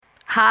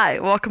Hi,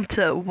 welcome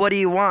to What Do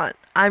You Want?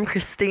 I'm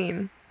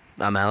Christine.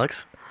 I'm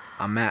Alex.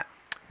 I'm Matt.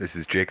 This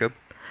is Jacob.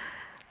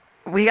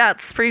 We got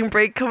spring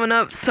break coming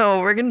up, so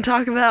we're going to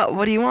talk about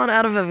what do you want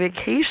out of a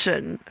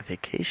vacation? A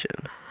vacation.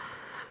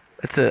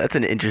 That's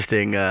an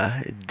interesting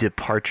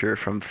departure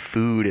from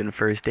food and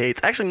first dates.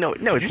 Actually, no,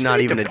 Did it's you not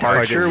say even a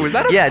departure? departure. Was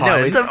that a yeah, pun? no,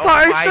 it's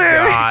Departure. Oh my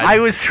God. I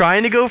was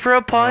trying to go for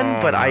a pun,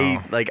 Oh, but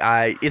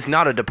no. it's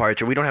not a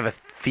departure. We don't have a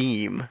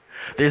theme.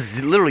 There's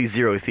literally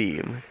zero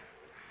theme.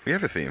 We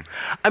have a theme.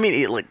 I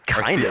mean,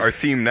 kind of. Our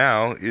theme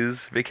now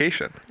is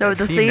vacation. No,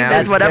 the theme theme now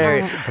is is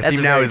whatever. The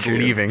theme now very is true.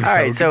 leaving. All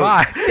right, so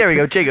goodbye. there we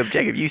go, Jacob,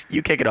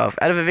 you kick it off.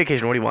 Out of a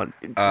vacation, what do you want?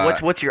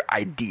 What's your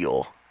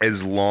ideal?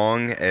 As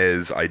long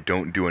as I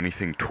don't do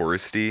anything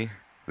touristy,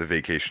 the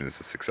vacation is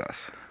a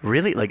success.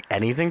 Really, like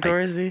anything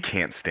touristy?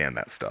 Can't stand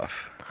that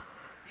stuff.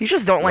 You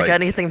just don't like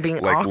anything being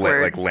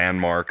awkward. Like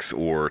landmarks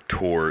or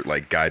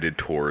guided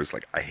tours.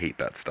 Like, I hate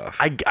that stuff.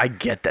 I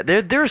get that.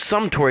 There are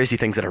some touristy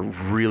things that are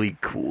really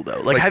cool though.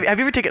 Like, Like, have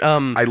you ever taken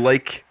I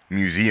like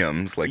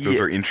museums. Like, those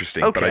Yeah, are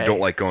interesting. But I okay. don't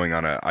like going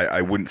on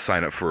I wouldn't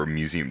sign up for a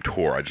museum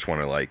tour. I just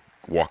want to,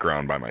 walk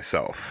around by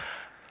myself.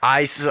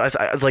 I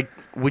was like,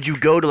 would you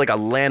go to like a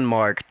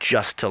landmark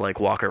just to like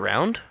walk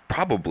around?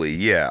 Probably,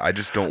 yeah. I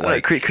just don't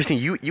like... Christine,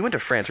 you went to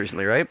France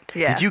recently, right?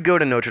 Yeah. Did you go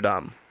to Notre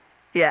Dame?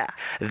 Yeah.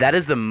 That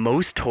is the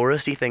most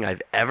touristy thing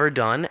I've ever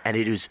done, and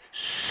it is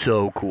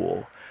so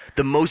cool.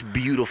 The most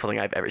beautiful thing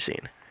I've ever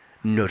seen.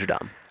 Notre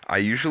Dame. I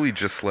usually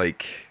just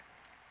like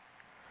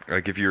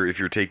if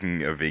you're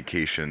taking a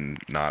vacation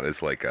not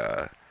as like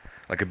a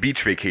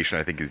beach vacation,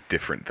 I think is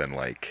different than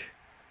like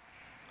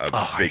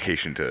a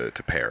vacation to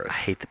Paris. I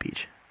hate the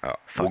beach. Oh,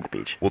 Fuck the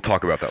beach. We'll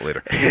talk about that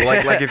later.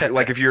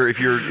 If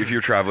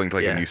you're traveling to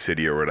like Yeah. a new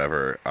city or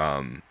whatever,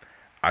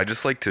 I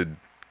just like to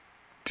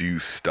do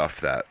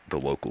stuff that the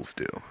locals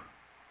do.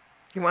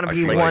 You want to I be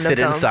feel Like one like sit of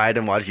them. inside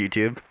and watch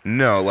YouTube.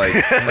 No,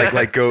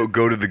 like go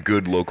to the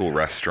good local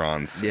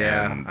restaurants.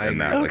 Yeah, and, I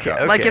and that agree. like that.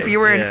 Okay. Like if you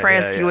were in Yeah,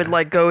 France, yeah, you would yeah.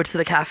 like go to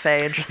the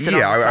cafe and just sit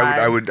Yeah, on the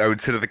side. I would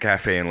sit at the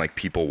cafe and like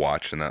people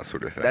watch and that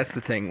sort of thing. That's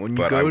the thing. When you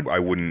But go, I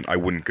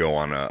wouldn't go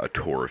on a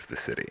tour of the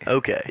city.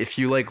 Okay. if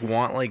you like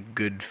want like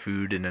good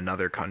food in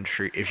another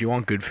country, if you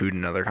want good food in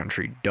another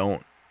country,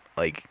 don't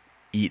like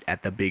eat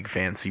at the big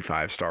fancy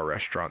 5-star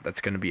restaurant.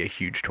 That's going to be a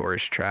huge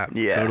tourist trap.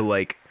 Yeah. Go to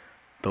like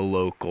the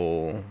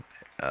local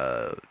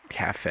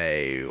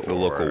cafe or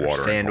local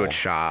watering sandwich hole.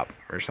 shop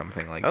or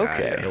something like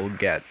Okay.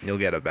 that. You'll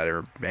get a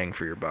better bang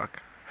for your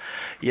buck.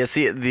 Yeah,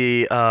 see,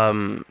 the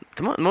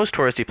most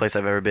touristy place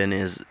I've ever been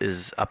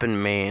is up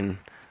in Maine.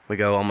 We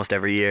go almost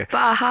every year.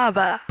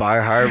 Bahaba.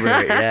 Bar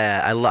Harbor,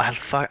 yeah, I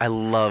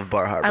love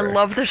Bar Harbor. I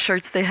love the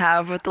shirts they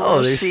have with the Oh,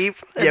 little they're sheep.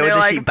 And yeah, with they're the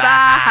like, sheep.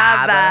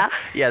 Bahaba.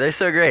 Yeah, they're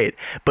so great.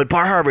 But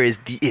Bar Harbor is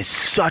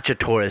such a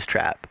tourist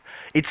trap.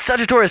 It's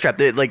such a tourist trap.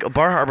 Like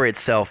Bar Harbor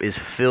itself is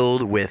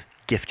filled with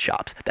gift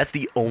shops. That's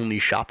the only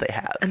shop they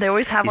have. And they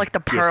always have is like the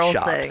gift pearl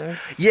shops. things.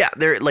 Yeah,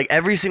 they're like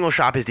every single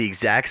shop is the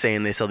exact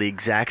same. They sell the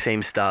exact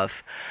same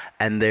stuff,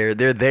 and they're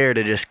there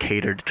to just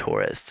cater to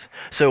tourists.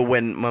 So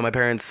when my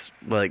parents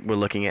like were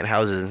looking at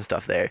houses and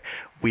stuff there,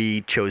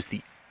 we chose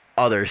the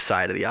other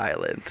side of the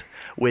island,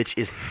 which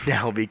is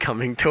now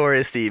becoming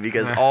touristy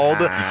because all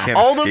the Can't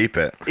all escape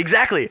the, it.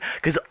 Exactly,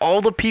 because all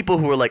the people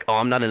who were like, "Oh,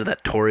 I'm not into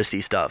that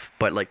touristy stuff,"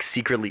 but like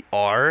secretly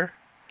are,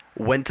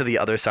 went to the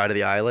other side of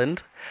the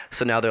island.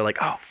 So now they're like,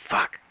 "Oh,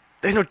 fuck.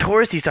 There's no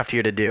touristy stuff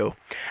here to do."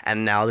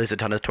 And now there's a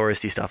ton of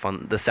touristy stuff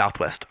on the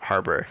Southwest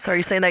Harbor. So are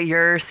you saying that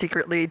you're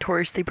secretly a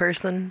touristy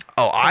person?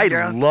 Oh, I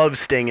You're- love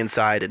staying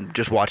inside and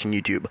just watching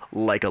YouTube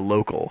like a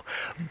local.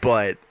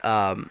 But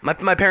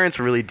my parents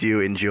really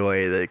do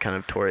enjoy the kind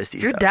of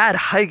touristy Your stuff. dad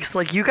hikes.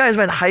 Like you guys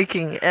went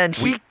hiking, and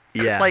he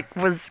yeah. like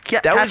was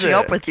That was catching a-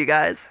 up with you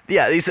guys.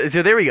 Yeah,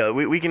 so there we go.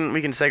 We can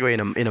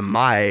segue into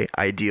my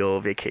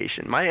ideal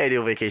vacation. My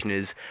ideal vacation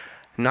is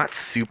not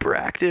super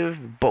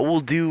active, but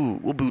we'll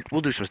do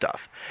some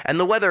stuff. And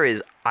the weather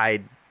is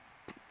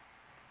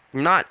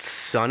not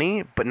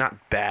sunny, but not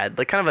bad.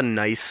 Like kind of a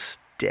nice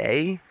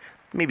day,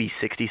 maybe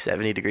 60,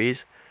 70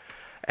 degrees,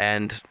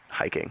 and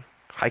hiking.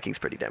 Hiking's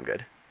pretty damn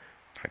good.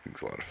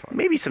 Hiking's a lot of fun.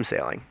 Maybe some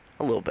sailing,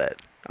 a little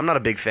bit. I'm not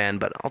a big fan,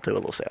 but I'll do a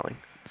little sailing.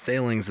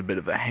 Sailing's a bit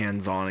of a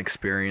hands-on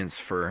experience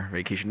for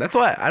vacation. That's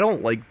why I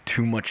don't like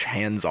too much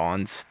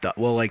hands-on stuff.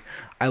 Well, like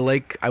I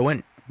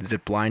went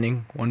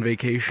ziplining one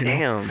vacation.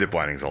 Damn.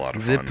 Ziplining's a lot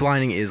of fun.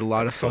 Ziplining is a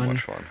lot of So fun.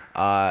 much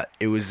fun.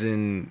 It was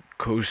in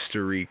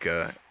Costa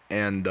Rica,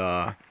 and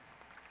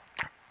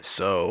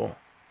so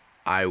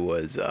I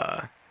was.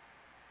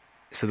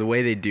 So the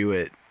way they do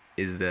it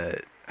is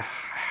that.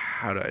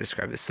 How do I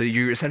describe this? So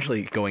you're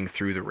essentially going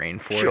through the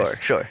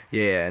rainforest. Sure.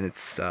 Yeah, and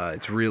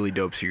it's really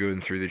dope. So you're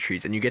going through the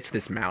trees, and you get to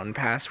this mountain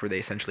pass where they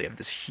essentially have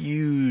this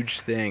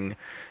huge thing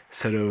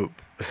set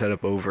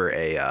up over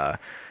a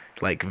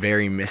like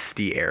very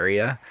misty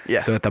area. Yeah.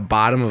 So at the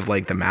bottom of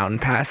like the mountain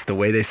pass, the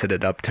way they set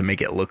it up to make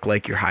it look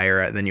like you're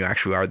higher than you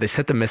actually are, they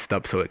set the mist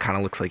up so it kind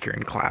of looks like you're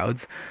in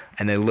clouds,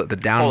 and they look the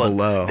down Hold on,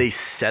 below. They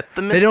set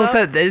the mist They don't up?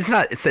 set.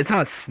 It's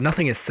not.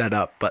 Nothing is set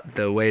up, but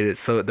the way that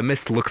so the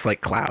mist looks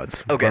like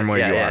clouds Okay, from where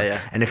yeah, you yeah, are.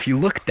 yeah. And if you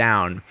look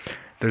down,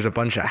 there's a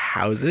bunch of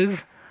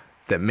houses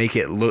that make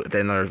it look,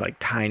 then they're like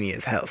tiny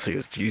as hell. So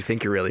you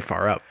think you're really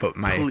far up, but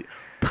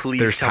Please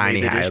there's tell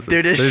me tiny houses.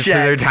 They're just They're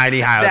sheds.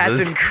 tiny houses.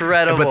 That's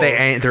incredible. But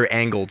they're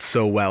angled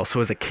so well. So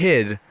as a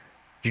kid,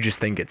 you just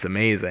think it's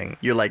amazing.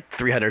 You're like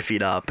 300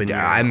 feet up, and Yeah,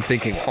 you're, I'm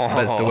thinking,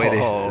 but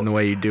the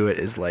way you do it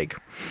is like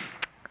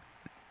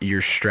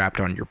you're strapped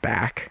on your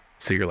back,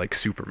 so you're like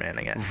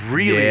Supermaning it.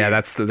 Really? Yeah,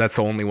 that's the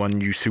only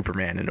one you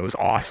Superman, and it was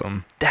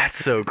awesome. That's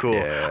so cool.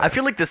 Yeah. I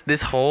feel like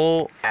this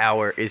whole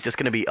hour is just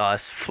gonna be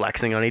us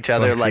flexing on each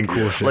other. Flexing Like,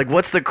 cool shit. like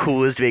what's the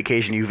coolest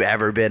vacation you've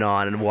ever been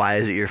on, and why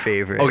is it your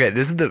favorite? Okay,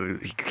 this is the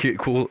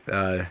cool,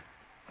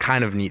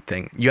 kind of neat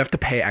thing. You have to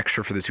pay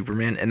extra for the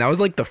Superman, and that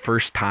was like the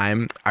first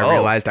time I Oh.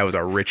 realized I was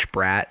a rich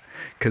brat,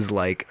 because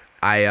like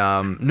I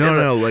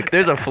no, like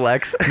There's a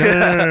flex.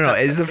 no.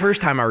 It's the first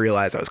time I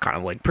realized I was kind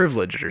of like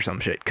privileged or some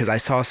shit, because I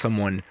saw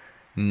someone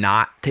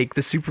not take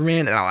the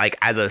Superman, and I, like,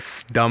 as a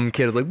dumb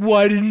kid, I was like,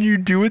 why didn't you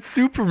do it,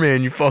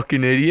 Superman, you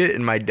fucking idiot?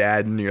 And my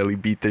dad nearly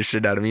beat the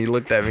shit out of me. He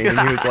looked at me and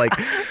he was like,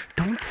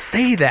 don't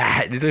say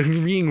that, you're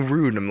being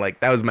rude. And I'm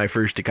like, that was my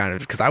first to kind of,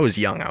 because I was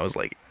young, I was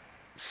like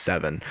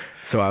 7,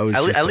 so I was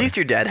At just least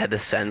your dad had the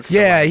sense. To,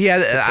 yeah, like, he had.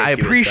 to take I you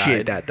appreciate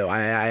aside. that though.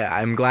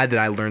 I'm glad that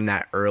I learned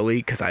that early,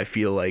 because I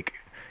feel like,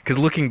 because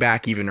looking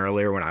back even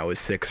earlier when I was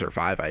 6 or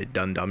 5, I had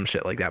done dumb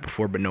shit like that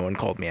before, but no one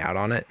called me out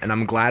on it, and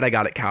I'm glad I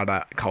got it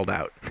called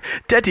out.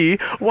 Daddy,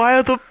 why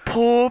are the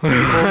poor people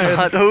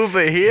not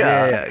over here?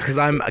 Yeah, because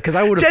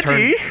I would have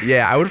Daddy?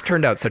 I would have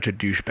turned out such a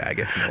douchebag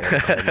if no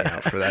one called me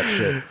out for that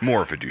shit.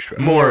 More of a douchebag.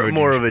 More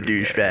More of of a a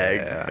douchebag.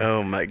 Yeah.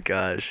 Oh my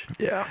gosh.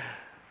 Yeah.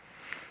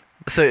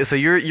 So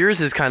yours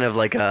is kind of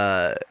like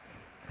a,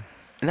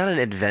 not an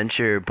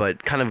adventure,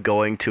 but kind of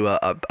going to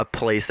a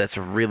place that's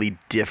really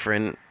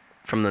different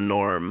from the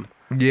norm.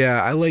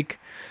 Yeah, I like,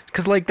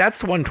 because like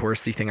that's one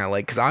touristy thing I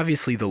like, because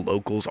obviously the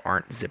locals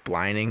aren't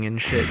ziplining and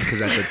shit, because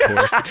that's a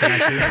tourist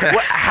attraction.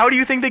 How do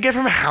you think they get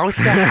from house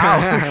to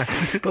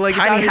house? But like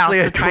Tiny it's obviously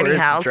house a to tiny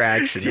tourist house.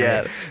 attraction. Yeah.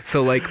 Right?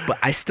 So like, but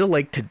I still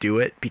like to do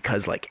it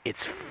because like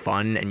it's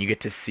fun and you get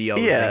to see all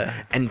the Yeah.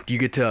 thing, and you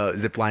get to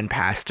zip line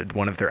past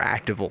one of their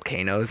active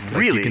volcanoes. Like,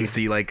 Really? you can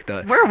see like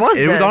the. Where was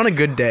it? It was this? on a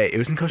good day. It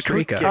was in Costa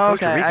Rica. Yeah, Oh,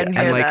 Costa okay, Rica. I didn't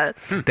And hear like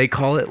that. they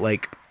call it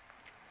like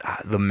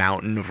the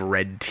mountain of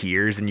red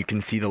tears, and you can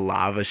see the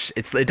lava.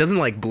 It doesn't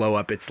like blow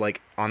up. It's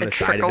like on It the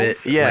side of it.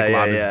 trickles? Yeah, like yeah,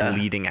 lava's yeah.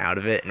 bleeding out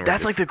of it. And we're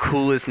That's like just- the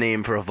coolest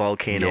name for a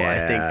volcano,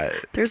 I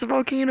think. There's a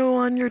volcano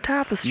on your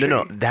tapestry.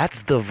 No,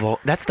 that's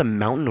the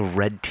mountain of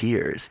red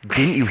tears.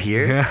 Didn't you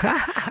hear?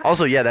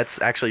 Also, yeah,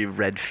 that's actually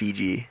red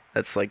Fiji.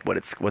 That's like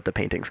what the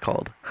painting's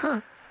called.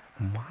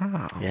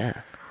 Wow.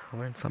 Yeah.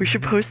 We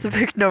should post the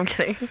pic. No, I'm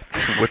kidding.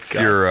 What's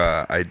God.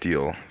 your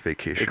ideal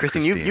vacation? Hey,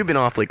 Christine, you've been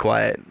awfully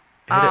quiet.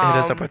 Hit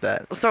us up with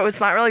that. So it's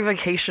not really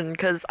vacation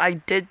because I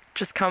did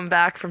just come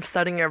back from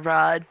studying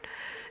abroad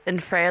in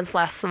France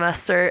last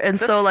semester, and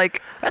so That's-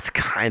 like That's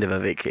kind of a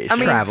vacation. I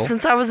mean, Travel.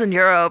 since I was in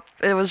Europe,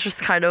 it was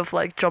just kind of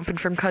like jumping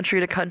from country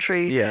to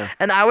country. Yeah.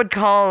 And I would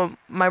call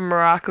my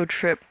Morocco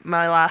trip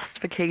my last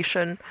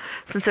vacation,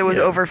 since it was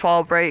Yeah. over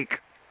fall break,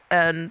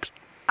 and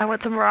I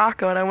went to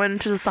Morocco and I went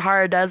into the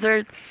Sahara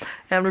Desert,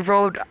 and we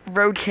rode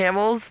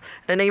camels.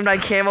 And I named my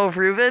camel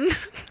Reuben.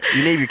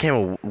 You named your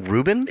camel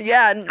Reuben?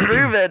 Yeah, and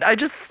Reuben. He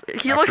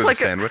After looked the like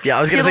sandwich? Yeah,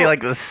 I was gonna He say lo-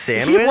 like the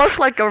sandwich. He looked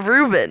like a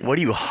Reuben. What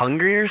are you,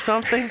 hungry or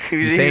something?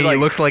 You saying he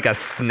looks like a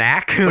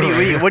snack?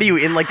 What are you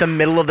in like the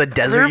middle of the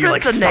desert? Reuben's You're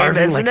like a name,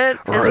 starving, isn't like,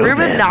 it? Is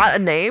Reuben not a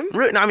name?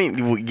 No, I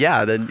mean,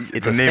 yeah, then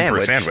it's a a name for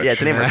a sandwich. sandwich. Yeah,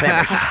 it's a name for a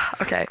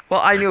sandwich. Okay.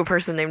 Well, I knew a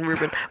person named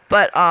Reuben,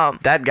 but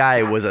That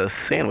guy was a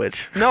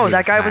sandwich. no, He's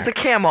that a guy was a snack.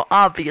 camel,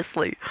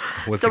 obviously.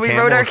 Was So the we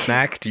camel rode our a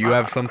snack? Do you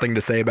have something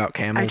to say about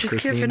camels, I just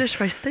Christine? can't finish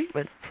my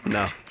statement.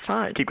 No, It's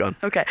fine. keep going.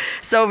 Okay,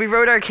 so we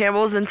rode our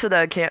camels into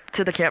the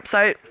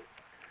campsite,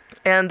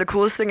 and the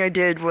coolest thing I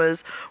did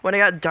was when it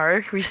got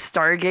dark, we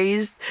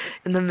stargazed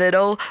in the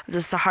middle of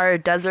the Sahara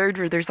Desert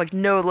where there's like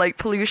no light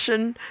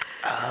pollution.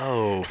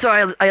 Oh, So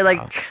I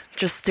like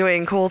just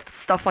doing cool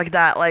stuff like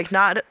that. Like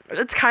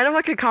it's kind of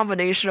like a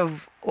combination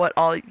of what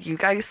all you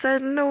guys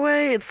said in a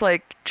way. It's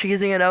like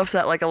cheesy enough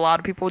that like a lot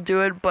of people do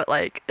it, but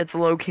like it's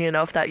low key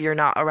enough that you're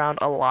not around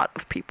a lot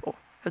of people.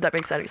 If that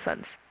makes any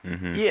sense.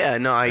 Mm-hmm. yeah.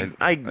 No,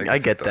 I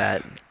guess get it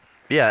that. does.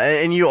 Yeah,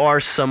 and you are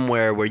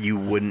somewhere where you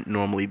wouldn't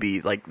normally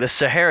be. Like the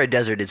Sahara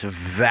Desert is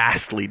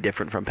vastly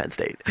different from Penn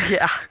State.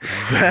 Yeah,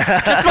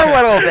 just a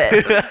little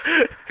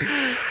bit.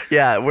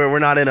 Yeah, we're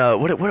not in a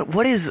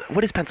what is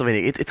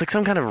Pennsylvania? It's like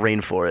some kind of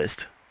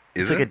rainforest.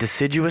 Is It's like it? a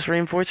deciduous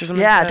rainforest or something.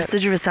 Yeah, like that.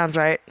 deciduous sounds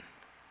right.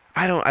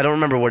 I don't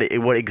remember what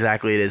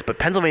exactly it is, but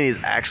Pennsylvania is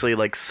actually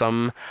like it's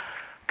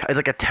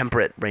like a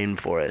temperate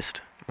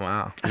rainforest.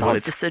 Wow. I Is thought what it was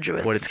it's-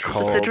 deciduous. what it's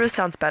called. Deciduous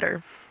sounds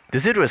better.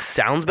 Deciduous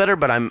sounds better,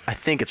 but I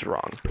think it's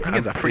wrong. I think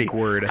it's a pretty fake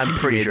word. I'm He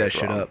pretty made sure that it's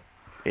shit wrong. up.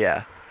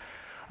 Yeah.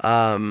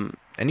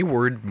 Any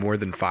word more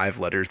than 5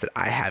 letters that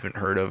I haven't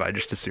heard of, I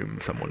just assume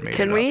someone made it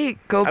Can up. we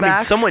go I back?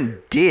 mean, someone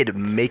did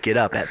make it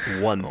up at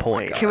one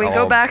point. Can we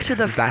go Oh, back to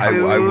the is that food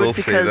how- I will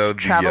say, because though, the,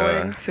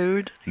 traveling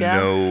food? Yeah.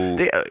 No,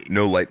 They,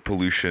 no light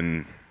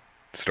pollution,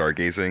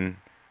 stargazing.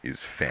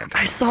 is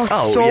fantastic. I saw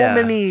Oh, so yeah.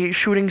 many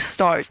shooting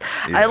stars.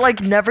 Yeah. I like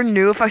never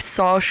knew if I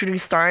saw a shooting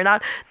star or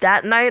not.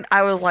 That night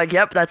I was like,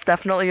 yep, that's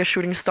definitely a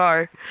shooting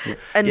star.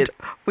 And Yeah.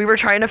 we were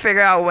trying to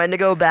figure out when to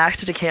go back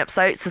to the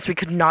campsite since we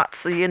could not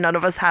see and none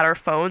of us had our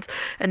phones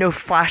and no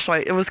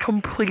flashlight. It was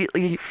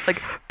completely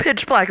like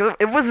pitch black.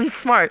 It wasn't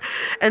smart.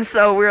 And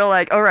so we were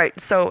like, all right,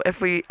 so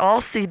if we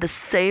all see the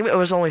same, it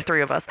was only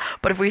 3 of us,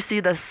 but if we see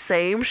the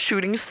same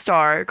shooting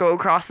star go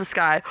across the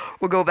sky,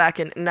 we'll go back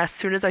in. And as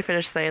soon as I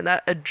finished saying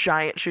that, a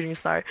giant shooting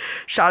star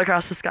shot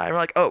across the sky. And we're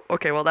like, oh,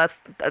 okay, well that's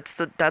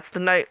the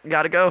night.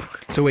 Gotta go.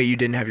 So wait, you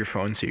didn't have your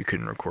phone, so you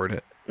couldn't record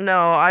it?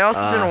 No, I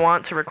also didn't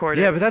want to record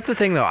it. Yeah, but that's the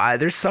thing though.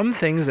 There's some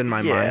things in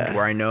my Yeah. mind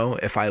where I know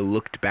if I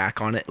looked back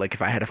on it, like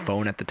if I had a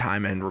phone at the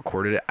time and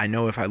recorded it, I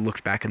know if I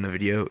looked back in the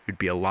video, it'd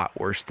be a lot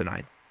worse than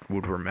I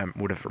would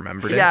have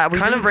remembered it. Yeah, we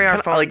Kind didn't of- bring our kind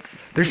of like-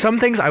 phones. There's some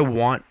things I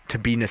want to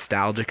be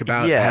nostalgic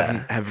about.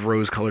 Yeah. Have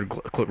rose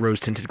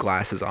tinted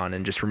glasses on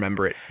and just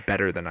remember it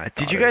better than I thought.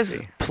 Did you it would guys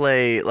be.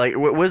 play like?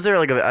 Was there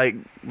like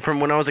from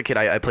when I was a kid?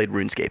 I played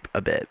RuneScape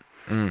a bit,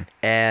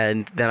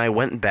 and then I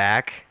went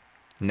back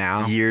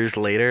now? years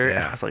later. And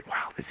Yeah. I was like,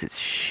 wow, this is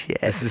shit.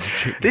 This is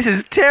This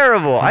is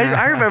terrible.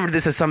 I remember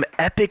this as some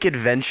epic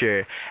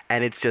adventure,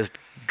 and it's just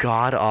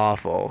god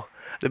awful.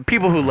 The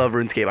people who love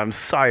RuneScape, I'm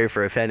sorry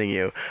for offending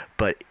you,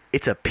 but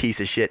it's a piece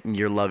of shit, and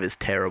your love is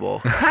terrible.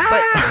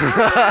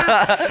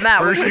 But Matt,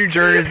 First what New was-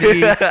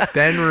 Jersey,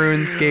 then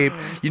RuneScape.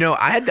 You know,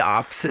 I had the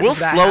opposite. We'll of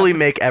that slowly happen.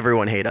 make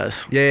everyone hate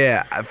us.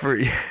 Yeah.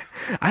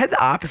 I had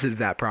the opposite of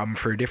that problem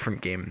for a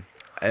different game.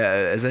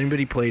 Has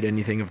anybody played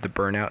anything of the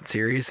Burnout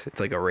series? It's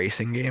like a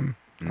racing game.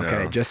 No.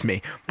 Okay, just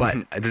me. But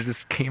there's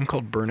this game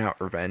called Burnout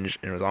Revenge,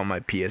 and it was on my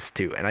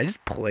PS2, and I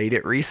just played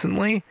it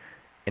recently,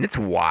 and it's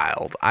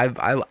wild.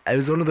 It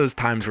was one of those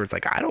times where it's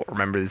like I don't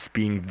remember this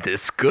being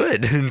this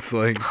good. It's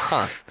like,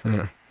 Huh.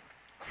 yeah.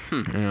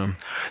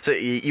 So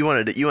you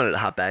wanted to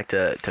hop back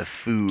to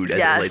food as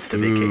Yes. it relates to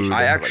Food. vacation.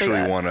 I and stuff actually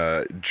like that. want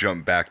to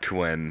jump back to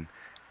when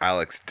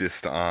Alex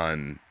dissed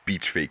on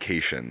beach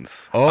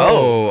vacations.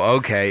 Oh,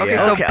 okay. Okay,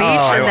 Yeah. so Okay, beach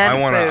oh, and then I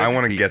want to food. I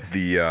want to get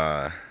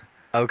the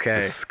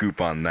Okay. scoop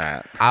on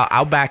that.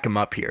 I'll back him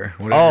up here.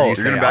 Whatever Oh, you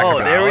say, you're gonna back I'll him oh,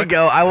 up. there we Alex?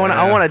 go. I want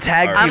Yeah. to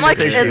tag All team right. I'm like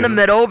this in issue. the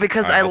middle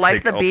because Alright, I I'll like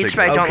take- the I'll beach, take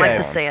but I that. don't like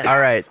the Okay. sand. All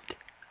right.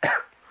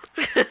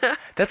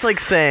 That's like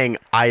saying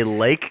I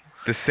like.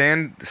 The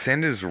sand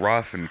is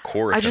rough and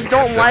coarse. I and just it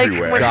don't gets like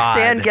everywhere. when God.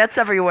 the sand gets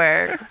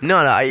everywhere. No,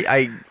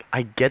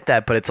 I get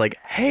that, but it's like,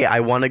 hey, I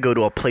want to go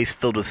to a place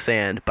filled with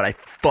sand, but I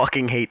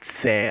fucking hate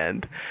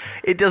sand.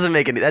 That doesn't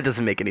make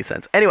any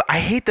sense. Anyway, I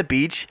hate the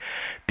beach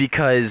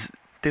because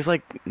there's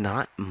like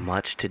not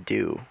much to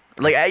do.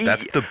 Like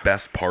That's the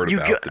best part you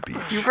about go- the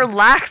beach. You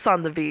relax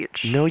on the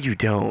beach. No, you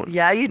don't.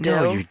 Yeah, you do.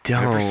 No, you You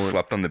don't. ever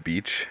slept on the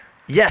beach?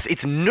 Yes,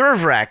 it's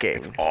nerve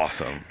wracking.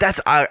 Awesome.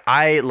 That's I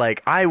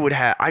would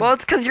have. Well,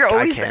 it's because you're I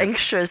always can't.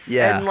 anxious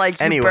Yeah. and like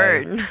you Anyway.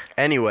 burn.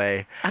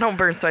 Anyway, I don't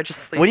burn, so I just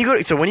sleep. when you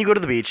go to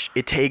the beach,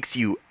 it takes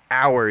you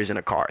hours in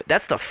a car.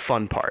 That's the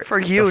fun part. For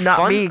you, The not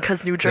fun- me,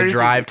 because New The Jersey.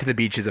 drive to the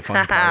beach is a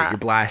fun part. You're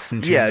blasting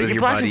tunes Yeah, with you're your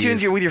blasting buddies.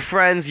 tunes. You're with your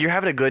friends. You're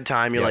having a good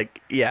time. You're Yep.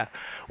 like, yeah.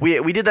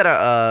 We did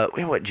that.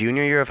 What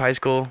junior year of high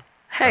school?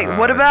 Hey,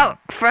 what about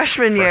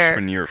freshman year?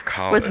 Freshman year of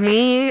college. With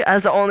me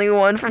as the only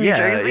one from New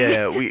Jersey?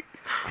 Yeah.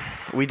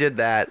 We did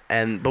that,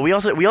 but we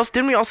also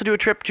didn't we also do a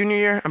trip junior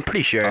year? I'm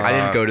pretty sure. I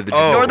didn't go to the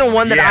oh, Ignore the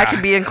one that I yeah.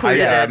 could be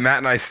included in. Matt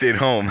and I stayed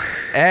home.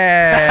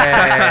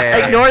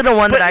 Hey. Ignore the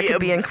one that But, I could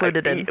be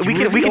included in. We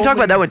can talk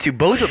about that one too.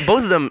 Both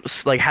of them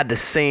like had the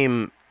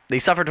same. They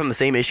suffered from the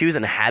same issues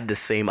and had the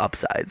same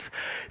upsides,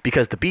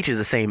 because the beach is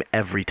the same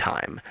every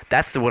time.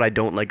 That's what I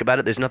don't like about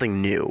it. There's nothing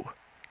new,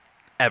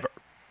 ever.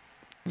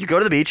 You go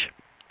to the beach,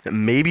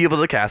 maybe you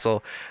build a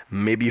castle,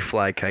 maybe you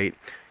fly a kite,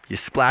 you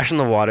splash in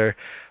the water,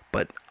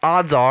 but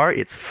odds are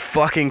it's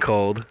fucking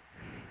cold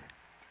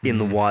in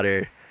the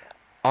water.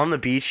 On the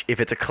beach, if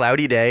it's a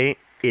cloudy day,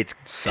 it's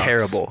Sucks.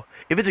 terrible.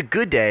 If it's a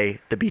good day,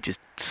 the beach is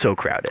so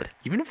crowded.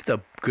 Even if it's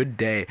a good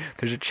day,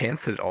 there's a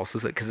chance that it also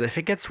because if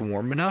it gets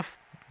warm enough,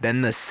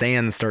 then the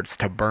sand starts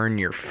to burn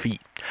your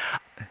feet.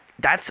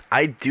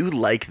 I do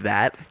like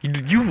that.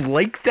 You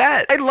like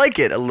that? I like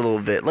it a little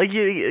bit. Like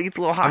it's a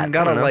little hot. I'm I don't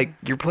gonna know. like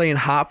you're playing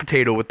hot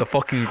potato with the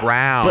fucking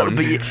ground.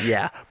 But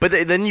yeah. But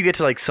then you get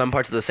to like some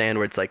parts of the sand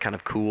where it's like kind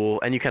of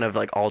cool, and you kind of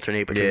like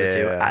alternate between the two.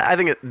 Yeah. I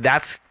think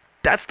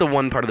that's the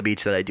one part of the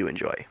beach that I do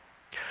enjoy.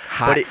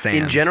 hot But sand.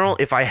 in general,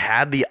 if I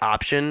had the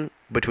option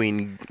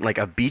between like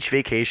a beach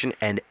vacation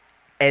and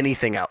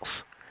anything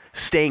else,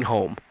 staying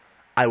home,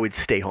 I would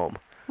stay home.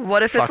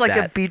 What if Fuck it's like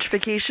a that. beach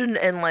vacation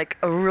in like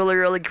a really,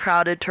 really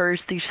crowded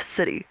touristy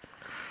city?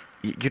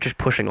 You're just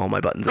pushing all my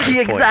buttons at this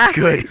point.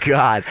 Exactly. Good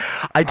God.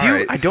 I do.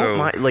 Alright, I don't so-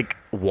 mind like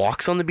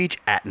walks on the beach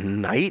at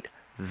night.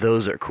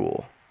 Those are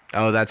cool.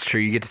 Oh, that's true.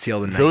 You get to see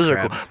all the night Those are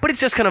crabs. cool. But it's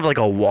just kind of like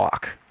a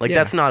walk. Like Yeah.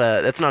 that's not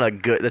a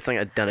good. That's like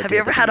a done. Have day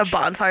you at the ever had a beach.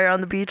 bonfire on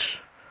the beach?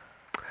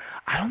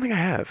 I don't think I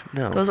have.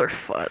 No. Those are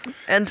fun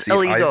and See,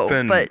 illegal, I've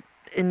been- but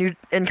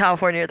in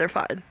California they're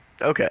fine.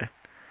 Okay.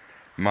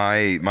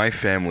 My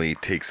family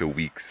takes a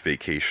week's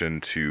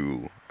vacation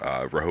to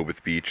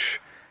Rehoboth Beach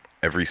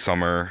every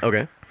summer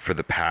Okay. for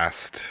the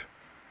past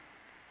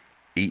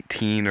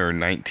 18 or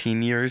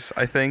 19 years,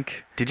 I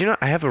think. Did you know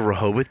I have a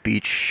Rehoboth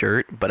Beach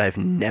shirt, but I've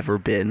never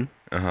been?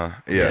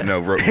 Yeah, no,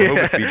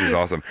 Rehoboth Beach is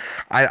awesome.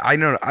 I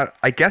know.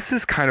 I guess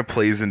this kind of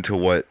plays into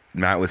what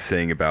Matt was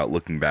saying about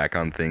looking back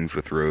on things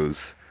with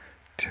rose.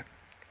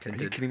 Are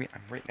you kidding me?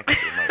 I'm right next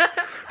to the mic.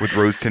 With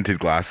rose tinted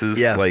glasses.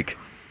 Yeah. Like,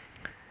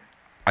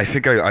 I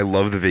think I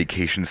love the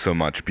vacation so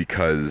much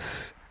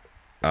because,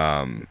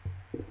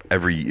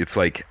 every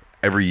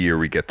year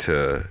we get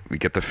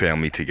the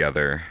family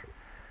together.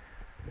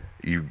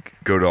 You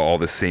go to all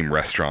the same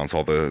restaurants,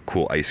 all the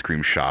cool ice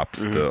cream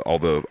shops, all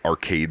the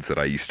arcades that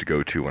I used to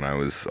go to when I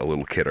was a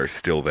little kid are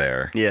still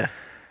there. Yeah.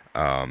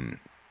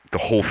 The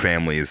whole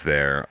family is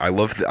there. I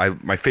love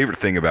my favorite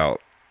thing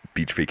about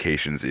beach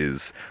vacations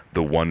is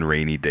the one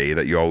rainy day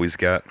that you always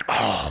get.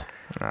 Oh.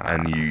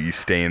 And you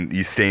stay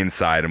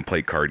inside and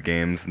play card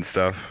games and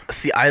stuff.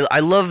 See,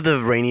 I love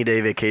the rainy day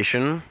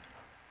vacation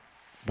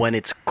when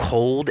it's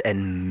cold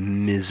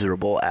and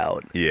miserable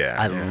out. Yeah.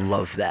 I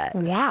love that.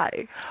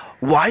 Why?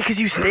 Why? Because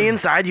you stay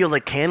inside, you have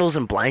like candles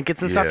and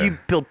blankets and stuff. Yeah. You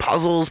build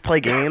puzzles, play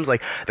games.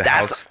 Like The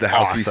that's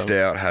house we awesome. stay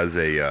at has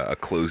a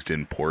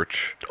closed-in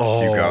porch,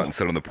 so you go out and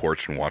sit on the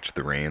porch and watch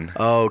the rain.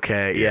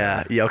 Okay,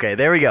 yeah. Okay,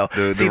 there we go.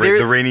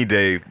 The rainy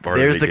day part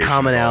there's of the vacation is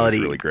always commonality.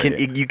 really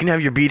great. You can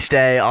have your beach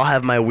day. I'll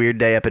have my weird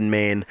day up in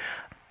Maine.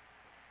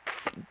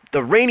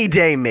 The rainy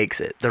day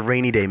makes it. Let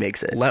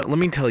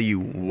me tell you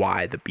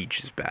why the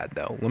beach is bad,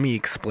 though. Let me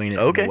explain it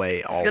Okay. in a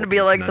way all It's gonna of be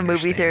you like can the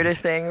movie understand. theater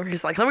thing where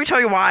he's like, let me tell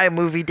you why a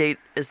movie date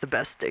is the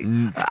best date.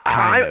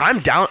 I'm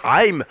down.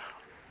 I'm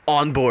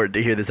on board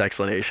to hear this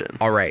explanation.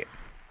 All right.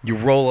 You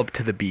roll up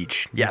to the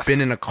beach. Yes. You've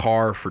been in a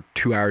car for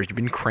 2 hours. You've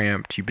been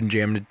cramped. You've been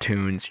jammed to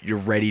tunes. You're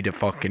ready to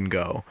fucking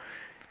go.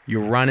 You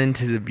run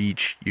into the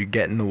beach. You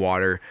get in the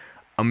water.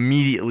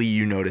 Immediately,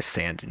 you notice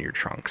sand in your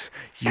trunks.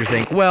 You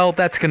think, well,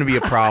 that's going to be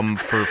a problem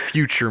for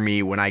future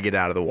me when I get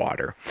out of the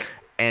water.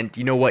 And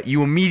you know what?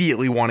 You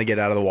immediately want to get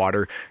out of the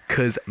water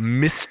because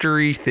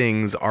mystery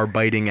things are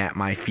biting at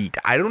my feet.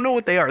 I don't know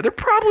what they are. They're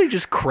probably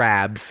just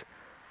crabs,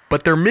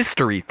 but they're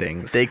mystery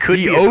things. They could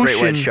The be a great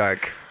white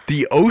shark.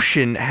 The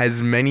ocean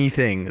has many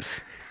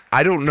things.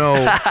 I don't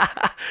know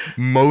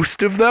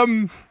most of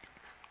them.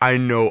 I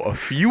know a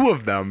few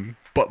of them,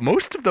 but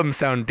most of them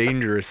sound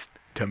dangerous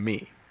to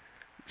me.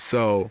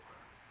 So,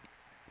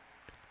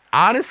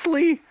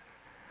 honestly,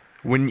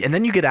 and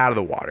then you get out of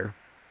the water,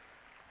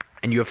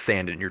 and you have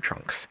sand in your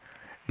trunks.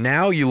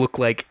 Now you look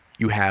like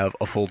you have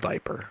a full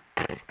diaper.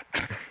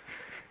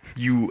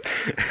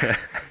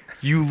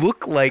 You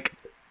look like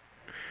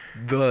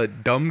the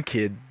dumb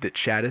kid that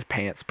shat his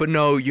pants, but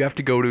no, you have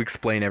to go to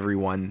explain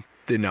everyone.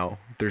 No,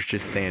 there's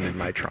just sand in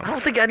my trunks. I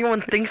don't think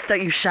anyone thinks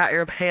that you shat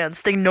your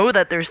pants. They know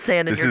that there's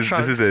sand in your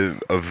trunks. This is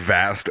a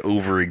vast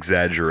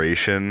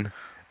over-exaggeration,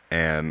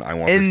 and I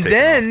want And this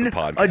taken then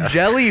off the a podcast.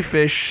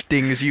 jellyfish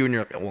stings you, and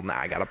you're like, well, now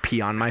I gotta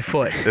pee on my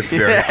foot. That's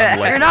very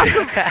unlikely. You're not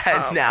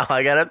so. Now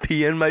I gotta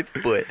pee in my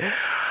foot.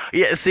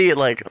 Yeah, see,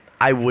 like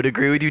I would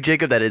agree with you,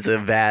 Jacob. That it's a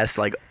vast,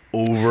 like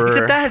over.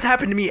 Except that has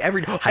happened to me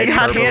every day. I can't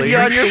can't believe be you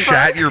on your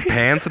shat your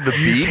pants at the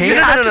beach? can't- You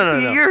have No, no, to no,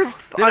 pee no. your No,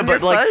 on your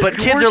but like, foot? but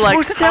You kids weren't are like,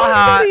 supposed to tell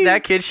haha, anybody."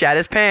 that kid shat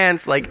his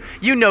pants. Like,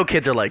 you know,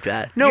 kids are like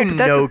that. No, you but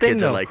that's know the thing,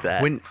 kids though. are like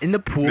that. When in the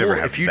pool, Never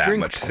have if you that drink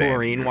much sand in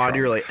chlorine your water,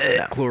 you're like, trunks.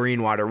 No.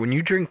 chlorine water. When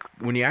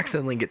you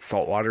accidentally get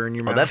salt water in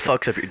your Oh, mouth, that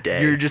fucks up your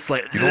day. you're just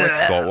like, You don't like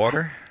salt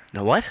water?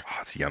 No what? Oh,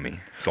 it's yummy.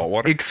 Salt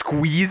water?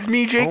 Squeeze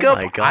me, Jacob.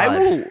 my God. I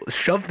will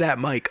shove that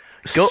mic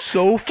Go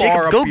so far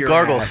Jacob, up go your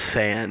gargle ass.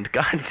 sand.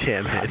 God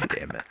damn it. God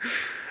damn it.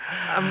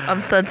 I'm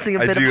sensing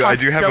a I bit do- of I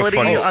do have a hostility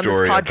funny on this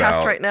story podcast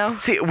about- right now.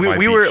 See, My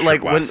we were beach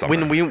like trip last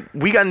when summer.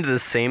 we got into the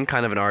same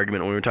kind of an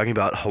argument when we were talking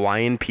about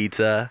Hawaiian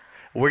pizza.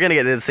 We're gonna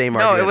get into the same No,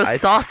 argument. it was I-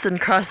 sauce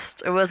and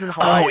crust. It wasn't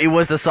Oh, Hawaiian. it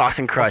was the sauce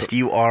and crust.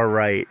 You are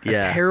right. A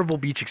Yeah. terrible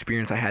beach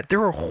experience I had. There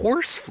were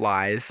horse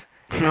flies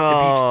at the beach,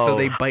 Oh. so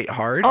they bite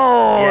hard.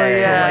 Oh, Yeah,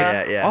 So yeah.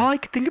 like, yeah. all I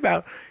could think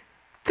about,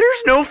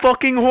 there's no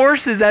fucking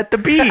horses at the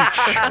beach.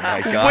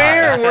 my God.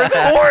 Where were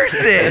the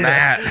horses?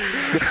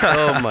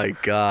 Oh my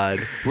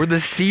god. Were the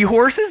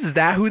seahorses? Is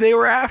that who they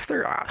were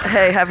after?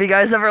 Hey, have you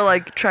guys ever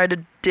like tried to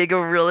dig a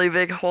really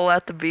big hole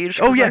at the beach?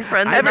 'Cause Oh yeah. my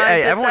friends and I Hey,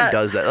 did everyone that.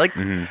 does that. Like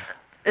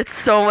It's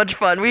so much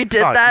fun. We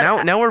did fuck,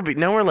 that. now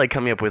we're like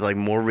coming up with like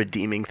more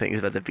redeeming things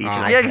about the beach.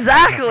 and I Yeah,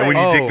 exactly. And when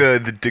you Oh.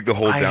 dig the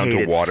hole I down hate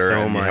to it water so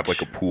and you much. have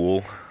like a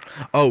pool.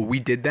 Oh, we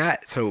did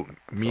that. So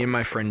me and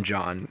my friend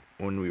John,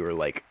 when we were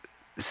like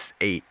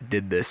 8,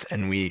 did this,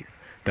 and we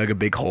dug a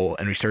big hole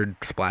and we started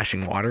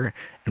splashing water,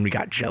 and we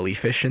got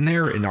jellyfish in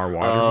there in our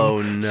water.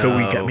 Oh, hole. So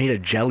we no. made a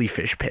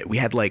jellyfish pit. We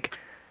had like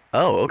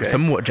Oh, okay.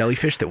 some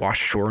jellyfish that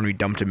washed ashore, and we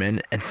dumped them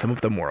in, and some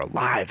of them were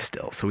alive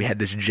still. So we had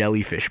this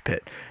jellyfish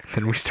pit.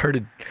 Then we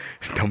started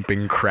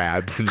dumping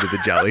crabs into the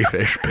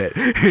jellyfish pit,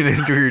 and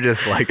as we were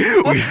just like,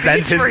 we beach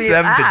sentenced were you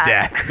them at? to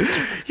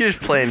death. You're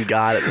just playing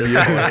God at this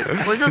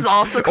point. Was this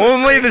also Costa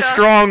Only the Rica?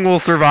 strong will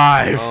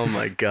survive. Oh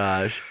my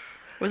gosh.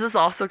 Was this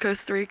also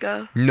Costa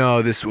Rica?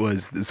 No, this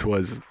was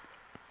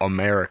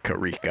America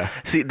Rica.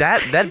 See,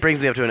 that brings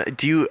me up to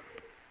do you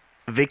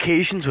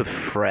vacations with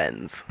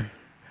friends?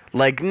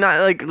 Like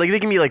not like they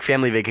can be like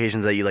family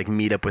vacations that you like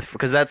meet up with,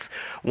 because that's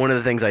one of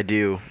the things I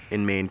do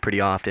in Maine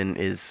pretty often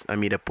is I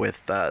meet up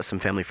with some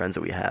family friends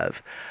that we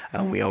have,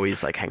 and we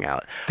always like hang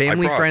out.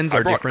 Family friends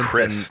are brought different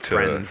Chris than to-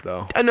 friends,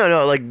 though.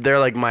 No, like they're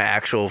like my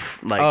actual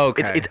like Oh,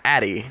 okay. it's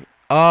Addie.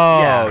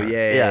 Oh,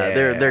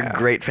 They're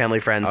great family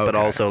friends, but Okay.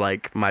 also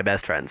like my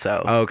best friend.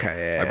 So.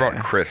 Okay, yeah. I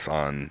brought Chris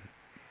on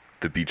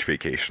the beach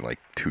vacation like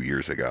 2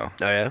 years ago.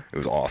 Oh yeah. It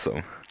was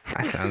awesome.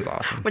 That sounds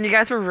awesome. When you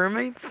guys were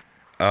roommates?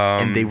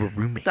 And they were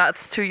roommates.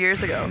 That's 2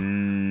 years ago.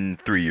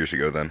 3 years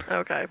ago then.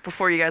 Okay,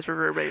 before you guys were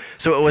roommates.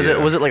 So was Yeah.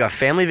 it like a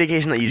family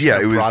vacation that you just Yeah,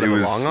 kinda it was brought it him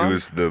was along it on?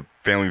 was the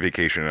family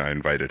vacation and I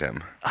invited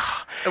him.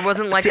 It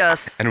wasn't like See, a.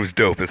 And it was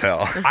dope as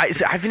hell.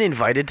 I've been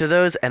invited to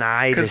those, and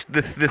I Because just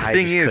the I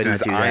thing just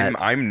is could not do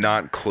that. I'm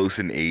not close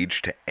in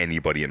age to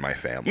anybody in my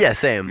family. Yeah,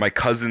 same. My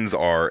cousins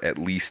are at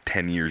least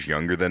 10 years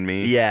younger than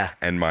me. Yeah.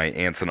 And my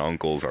aunts and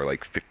uncles are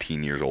like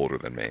 15 years older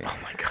than me. Oh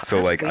my god. So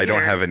That's like I don't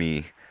weird. have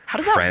any How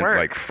does that work?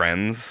 like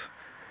friends.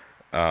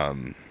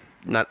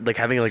 Not like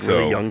having like So-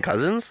 really young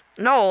cousins.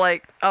 No,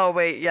 like. Oh,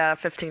 wait, yeah,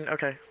 15.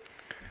 Okay.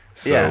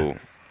 So Yeah.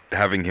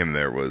 having him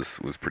there was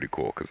pretty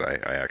cool because I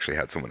actually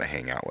had someone to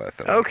hang out with.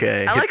 And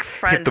Okay. I like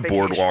friend hit the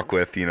boardwalk vacations.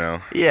 with, you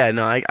know. Yeah,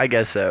 no, I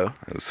guess so.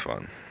 It was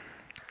fun.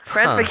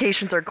 Friend Huh.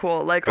 vacations are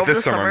cool. Like, But over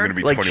this the summer summer. I'm gonna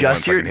be Like 21,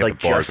 just so I your- can hit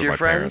like the bars just with your my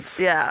friends? parents.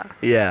 Yeah.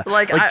 Yeah.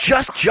 Like, I-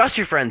 just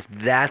your friends.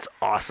 That's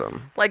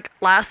awesome. Like,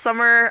 last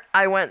summer,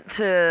 I went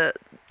to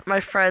my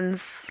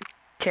friend's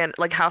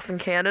house in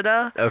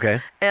Canada. Okay.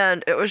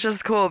 And it was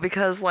just cool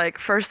because, like,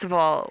 first of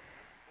all,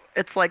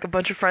 it's like a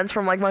bunch of friends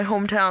from like my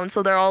hometown,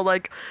 so they're all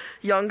like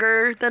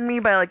younger than me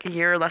by like a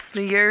year, less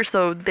than a year.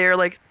 So they're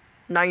like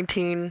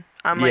 19.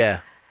 I'm like, yeah.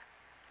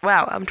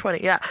 wow, I'm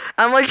 20. Yeah,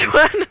 I'm like 20.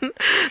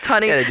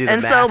 Gotta do the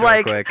And math so real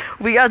like quick.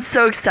 we got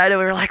so excited.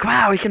 We were like,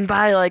 wow, we can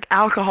buy like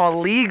alcohol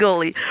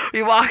legally.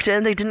 We walked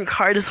in, they didn't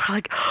card us. We're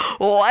like,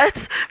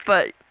 what?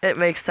 But it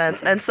makes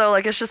sense. And so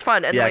like it's just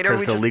fun. And Yeah, later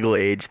because we the just legal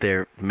age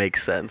there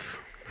makes sense.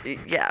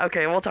 yeah,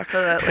 okay, we'll talk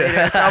about that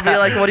later. I'll be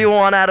like, what do you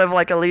want out of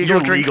like a legal Your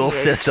drinking legal age?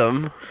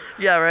 system.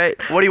 Yeah, right.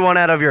 What do you want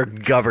out of your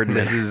government?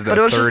 This is But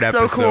the it was third just so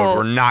episode. cool.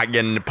 We're not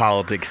getting into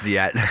politics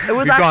yet. It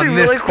was We've actually gone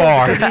really this cool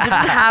far. because we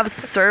didn't have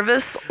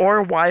service or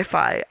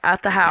Wi-Fi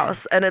at the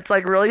house, and it's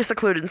like really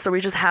secluded. So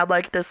we just had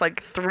like this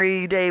like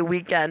 3-day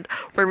weekend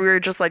where we were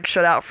just like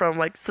shut out from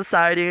like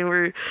society, and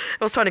it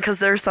was funny because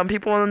there were some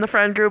people in the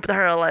friend group that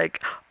are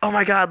like, oh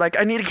my god, like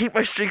I need to keep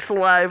my streaks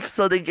alive,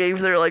 so they gave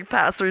their like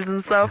passwords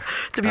and stuff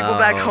to people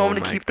back Oh home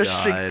to my keep the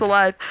streaks God.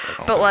 alive. That's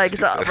But so like the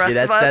stupid. rest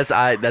Yeah, of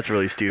us, that's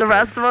really stupid. the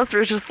rest of us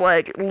were just like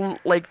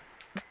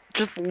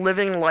just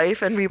living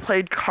life, and we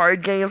played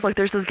card games. Like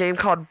there's this game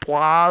called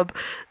Blob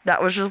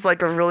that was just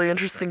like a really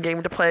interesting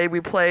game to play. We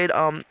played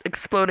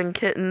Exploding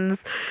Kittens.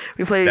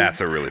 We played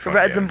That's a really fun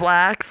Reds game. and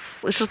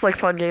Blacks. It's just like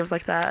fun games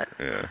like that.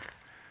 Yeah.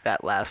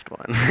 that last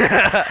one.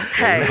 What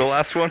Hey, was the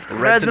last one?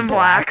 Reds and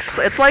Blacks.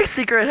 It's like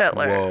Secret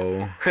Hitler.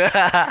 Whoa.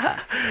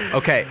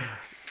 Okay.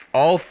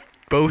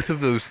 Both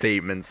of those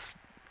statements,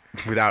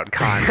 without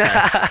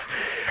context.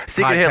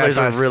 Secret Podcast Hitlers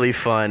are us. really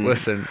fun.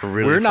 Listen,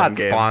 really we're fun not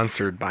game.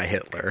 sponsored by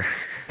Hitler.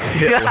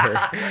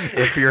 Hitler,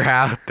 if you're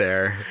out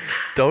there,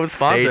 Don't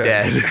stay sponsor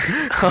us.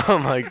 dead. Oh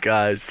my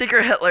gosh.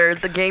 Secret Hitler,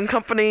 the game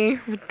company,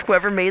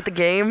 whoever made the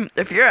game,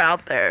 if you're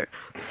out there,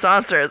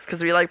 sponsor us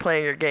because we like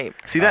playing your game.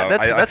 See that's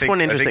I that's think-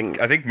 one I think-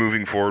 interesting. I think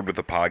moving forward with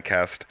the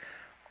podcast,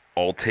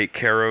 I'll take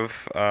care of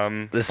The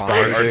our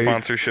sponsor.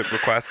 sponsorship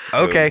requests.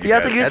 Okay. You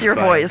have to guys use can your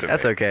find voice. them.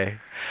 That's okay.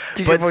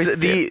 Do your But voice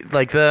the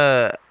like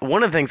the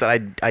one of the things that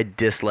I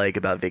dislike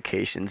about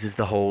vacations is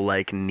the whole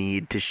like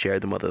need to share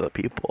them with other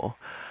people.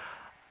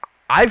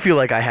 I feel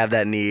like I have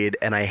that need,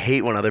 and I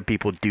hate when other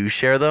people do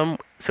share them,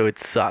 so it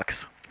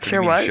sucks. What do you Share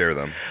mean what? Share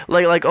them.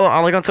 Like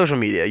on social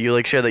media, you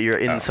like share that you're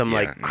in Oh, some yeah,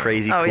 like no.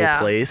 crazy Oh, cool yeah.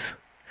 place.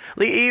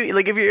 Like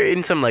if you're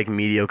in some like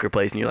mediocre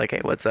place and you're like, hey,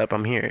 what's up?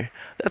 I'm here.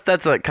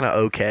 That's like kind of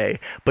okay.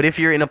 But if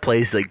you're in a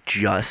place like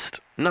just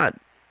not,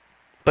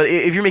 but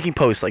if you're making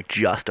posts like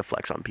just to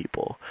flex on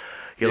people,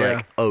 you're Yeah.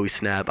 like, oh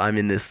snap, I'm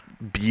in this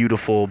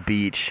beautiful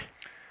beach.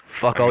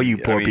 Fuck I all mean- you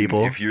poor I mean,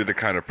 people. If you're the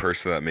kind of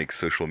person that makes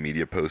social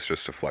media posts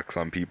just to flex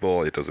on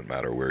people, it doesn't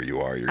matter where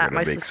you are. You're At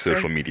my gonna make sister.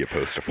 social media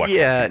posts to flex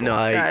Yeah, on people.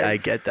 no, I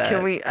Guys, get that.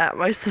 Can we at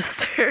my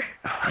sister?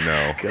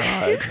 No.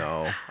 God,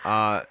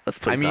 No. let's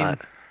please I mean, not.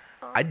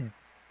 I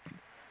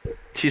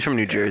She's from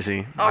New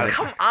Jersey. Oh,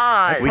 come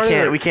on.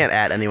 We can't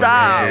add anyone.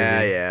 Stop. In New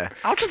Jersey. yeah.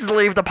 I'll just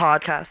leave the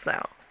podcast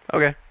now.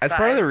 Okay. As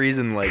part of Bye. the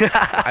reason, like,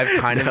 I've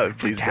kind No, of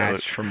please detached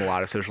don't. from a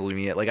lot of social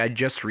media. Like, I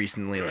just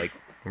recently, like,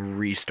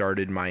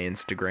 restarted my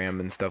Instagram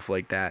and stuff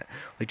like that.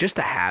 Like, just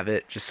to have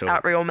it, just so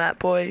At real Matt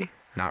Boy.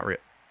 not real.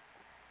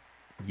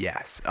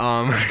 Yes.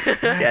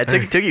 Yeah, it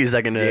took you a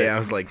second to. Yeah, I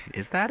was like,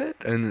 is that it?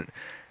 And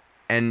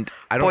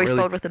I don't Boy really.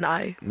 spelled with an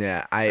I.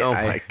 Yeah, Oh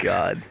my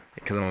god.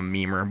 Because I'm a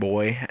memer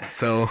boy.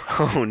 So,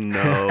 Oh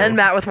no. And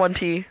Matt with one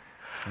T.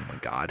 oh my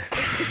god.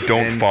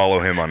 Don't And follow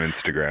him on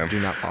Instagram. Do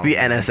not follow the me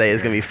on NSA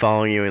is gonna be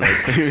following you in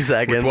like 2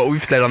 seconds. With what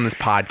we've said on this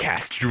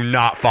podcast, do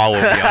not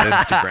follow me on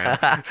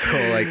Instagram. So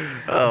like,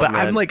 Oh, but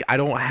man. I'm like, I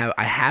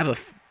have a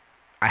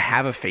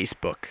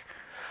Facebook.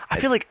 I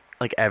feel like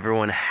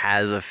everyone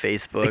has a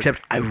Facebook.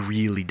 Except I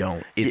really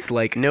don't. It's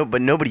like no,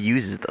 but nobody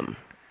uses them.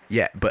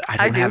 yeah, but I I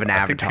don't do. have an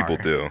I think avatar.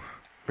 people do.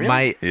 Really?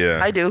 My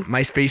Yeah. I do.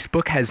 my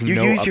Facebook has You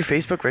no. use your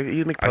Facebook regularly?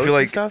 You make I posts feel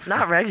and like stuff?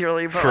 Not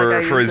regularly, but For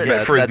like I for use as it.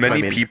 That's what I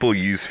many mean. people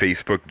use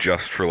Facebook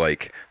just for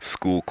like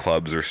school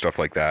clubs or stuff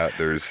like that.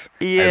 There's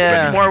Yeah. as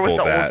many It's more with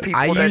people the old that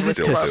people I than use with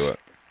it still to clubs. do it.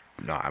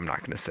 No, I'm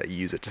not gonna say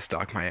use it to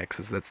stalk my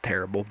exes. That's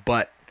terrible.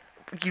 But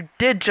You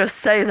did just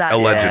say that.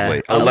 Allegedly.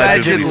 Yeah.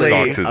 Allegedly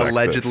stalks his exes.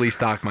 allegedly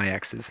stalk my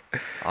exes.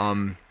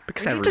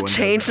 Because We need to everyone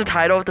change does the that.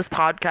 title of this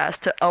podcast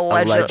to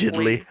allegedly.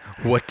 Allegedly.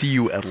 What do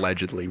you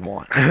allegedly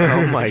want?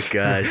 Oh my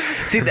god.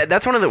 See,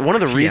 that's one of the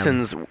TM.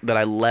 reasons that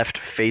I left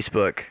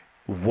Facebook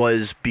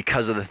was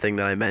because of the thing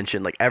that I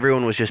mentioned. Like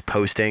everyone was just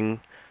posting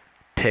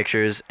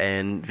pictures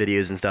and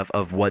videos and stuff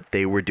of what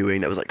they were doing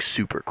that was like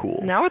super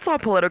cool. Now it's all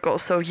political,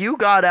 so you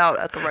got out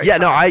at the right Yeah,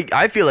 time. no,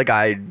 I feel like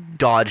I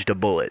dodged a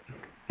bullet.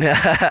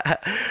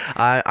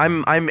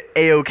 I'm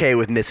A-okay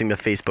with missing the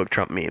Facebook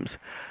Trump memes.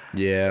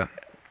 Yeah.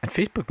 And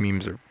Facebook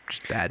memes are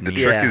just bad The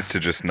memes. trick Yeah. is to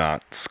just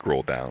not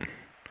scroll down.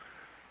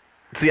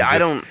 See, You I just-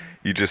 don't.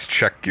 You just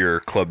check your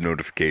club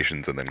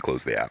notifications and then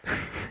close the app.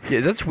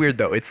 Yeah, that's weird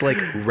though. It's like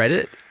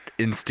Reddit,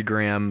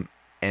 Instagram,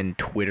 and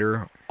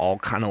Twitter all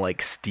kind of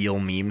like steal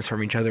memes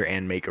from each other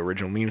and make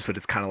original memes, but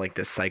it's kind of like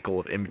this cycle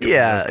of in between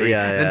Yeah, those three.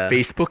 yeah, And yeah. then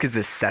Facebook is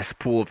this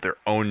cesspool of their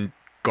own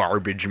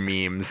garbage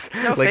memes.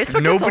 No, like,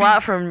 Facebook gets a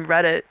lot from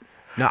Reddit.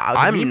 No, the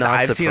I'm memes not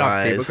I've seen off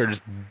surprised. Facebook are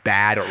just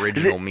bad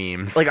original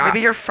memes. like,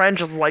 Maybe your friend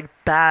just like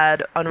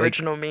bad,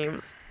 unoriginal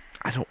memes.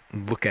 I don't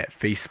look at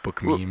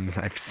Facebook Well- memes.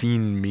 I've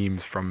seen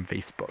memes from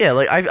Facebook. Yeah,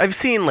 like I've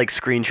seen like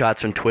screenshots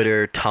from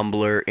Twitter,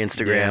 Tumblr,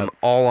 Instagram, Yeah.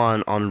 all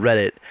on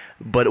Reddit.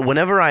 But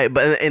whenever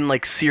but in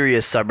like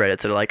serious subreddits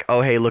that are like,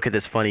 oh hey, look at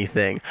this funny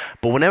thing.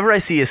 But whenever I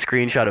see a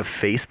screenshot of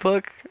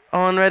Facebook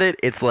on Reddit,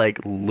 it's like,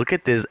 look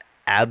at this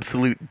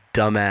absolute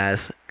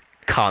dumbass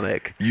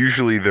comic.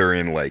 Usually they're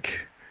in like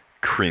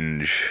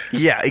cringe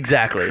Yeah,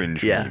 exactly.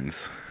 cringe yeah.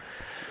 memes.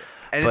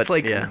 And But, it's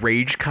like yeah.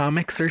 rage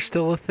comics are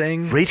still a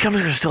thing. Rage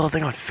comics are still a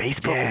thing on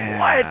Facebook. Yeah.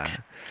 What?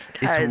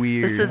 It's Guys,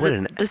 weird.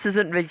 This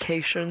isn't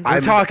vacations. I'm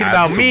This is talking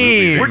about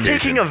absolutely memes. We're vacation.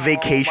 taking a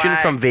vacation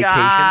my from vacations,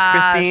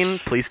 gosh. Christine.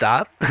 Please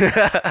stop.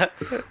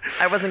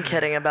 I wasn't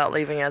kidding about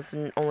leaving as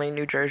only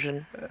New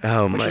Jersey,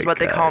 Oh which my is what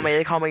they call gosh. me.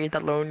 They call me the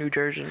lone New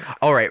Jersey.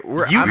 All right, You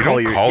We call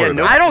don't your, call yeah, her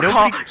no, that. I don't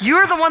nobody- call.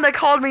 You're the one that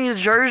called me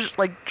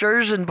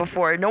Jersian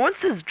before. No one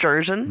says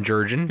Jersian.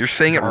 Jurgen. You're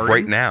saying it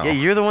right now. Yeah,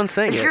 you're the one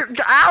saying it.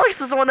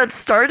 Alex is the one that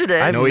started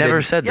it. I've No, he never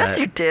didn't. said yes, that.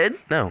 you did.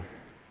 No,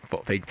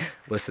 Well,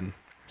 listen,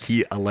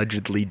 he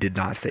allegedly did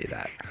not say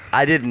that.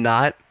 I did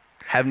not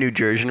have New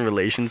Jersey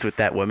relations with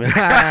that woman.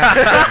 Oh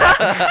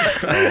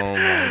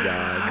my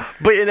god.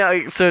 But you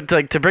know, so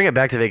to bring it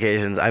back to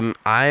vacations,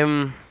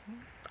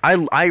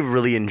 I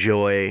really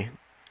enjoy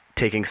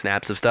taking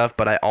snaps of stuff,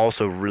 but I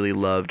also really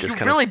love just You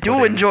kind really of do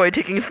putting- enjoy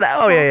taking snaps.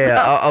 Oh of yeah,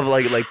 yeah, stuff. of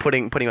like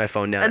putting my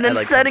phone down And then at,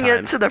 like, sending it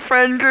sometimes. to the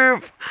friend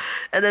group,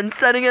 and then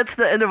sending it to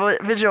the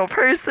individual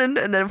person,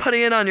 and then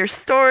putting it on your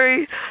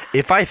story.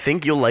 If I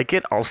think you'll like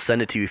it, I'll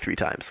send it to you 3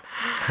 times.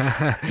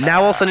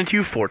 Now I'll send it to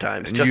you 4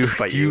 times, just to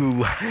spite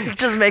you. You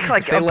just make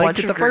like They a liked bunch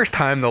it of the first groups.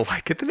 time, they'll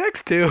like it the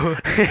next two.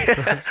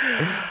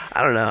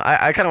 I don't know.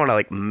 I kind of want to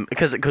like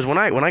because when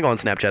I go on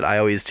Snapchat, I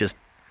always just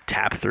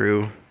tap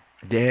through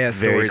Yeah, very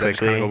stories. I just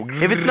quickly. kinda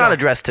go, If it's not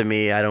addressed to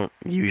me, I don't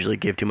usually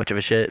give too much of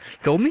a shit.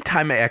 The only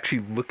time I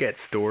actually look at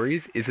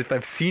stories is if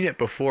I've seen it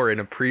before in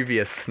a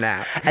previous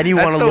snap. And you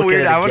That's want to the look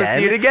weird, at it I again. want to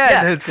see it again.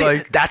 Yeah, It's see,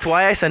 like that's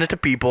why I send it to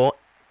people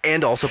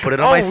and also put it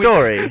on my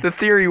story. The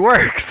theory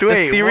works. The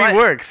Wait, theory what?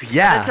 works.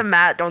 Yeah. Send it to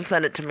Matt. Don't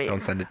send it to me.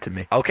 Don't send it to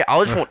me. Okay,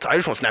 I just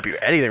won't snap you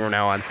anything from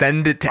now on.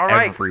 Send it to All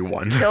right.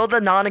 everyone. Kill the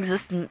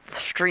non-existent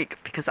streak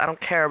because I don't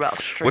care about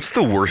streaks. What's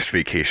the worst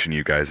vacation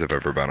you guys have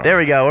ever been on? There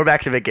we go. We're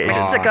back to vacation.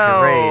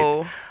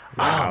 Mexico? Oh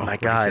my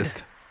god.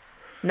 Racist.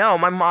 No,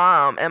 my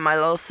mom and my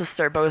little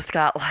sister both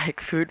got like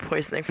food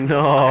poisoning. From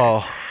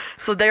No.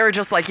 So they were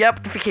just like,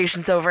 "Yep, the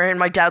vacation's over." And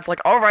my dad's like,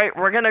 "All right,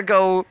 we're gonna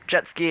go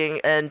jet skiing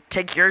and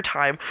take your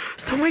time."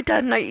 So my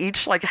dad and I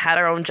each like had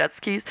our own jet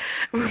skis.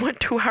 And we went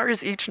 2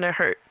 hours each, and it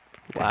hurt.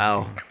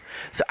 Wow.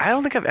 So I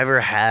don't think I've ever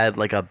had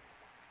like a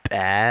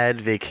bad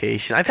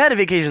vacation. I've had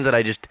vacations that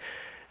I just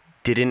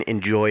didn't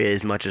enjoy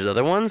as much as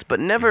other ones, but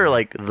never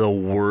like the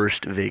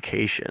worst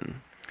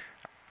vacation.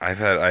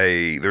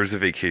 There's a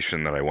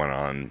vacation that I went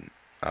on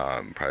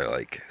probably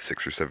like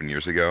 6 or 7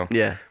 years ago.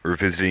 Yeah. We were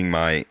visiting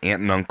my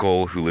aunt and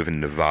uncle who live in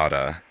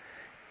Nevada,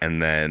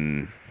 and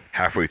then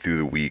halfway through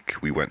the week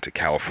we went to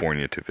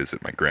California to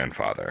visit my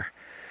grandfather.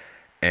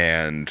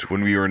 And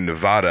when we were in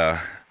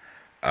Nevada,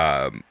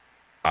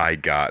 I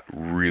got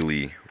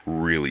really,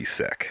 really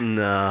sick.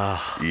 No.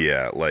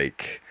 Yeah,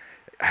 like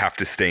have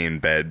to stay in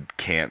bed,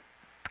 can't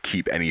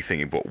keep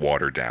anything but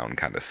water down,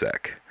 kind of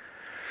sick.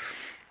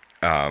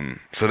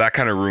 So that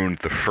kind of ruined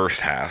the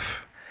first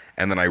half,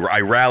 and then I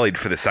rallied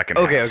for the second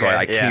half. So okay,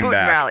 I yeah. came Boot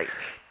back, rally.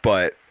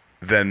 but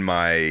then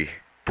my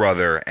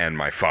brother and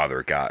my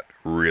father got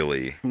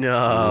really,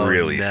 No.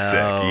 really no.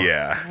 sick.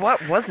 Yeah,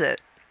 What was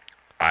it?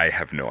 I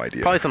have no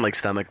idea. Probably some like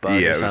stomach bug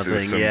yeah, or it was, something. it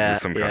was some, yeah, it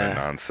was some kind of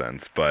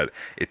nonsense. But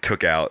it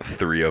took out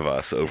 3 of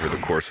us over the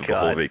course of the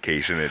whole God.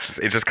 vacation. It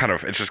just kind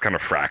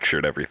of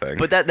fractured everything.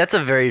 But that's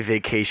a very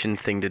vacation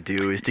thing to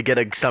do, is to get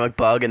a stomach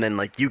bug and then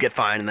like you get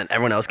fine and then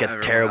everyone else gets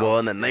Everyone terrible else,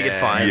 and then they get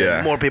yeah. fine Yeah.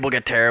 and more people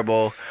get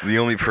terrible. the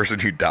only person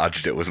who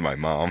dodged it was my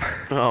mom.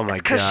 Oh my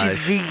It's because she's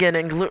gosh. vegan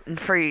and gluten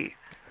free.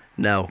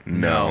 No.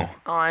 No,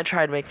 Oh, I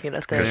tried making it a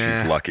because thing.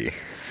 she's lucky.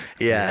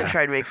 Yeah. I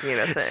tried making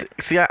it a thing.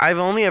 See, I've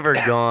only ever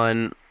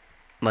gone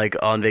like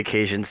on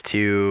vacations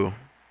to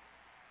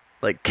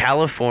like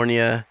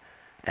California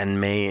and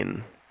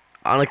Maine.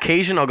 On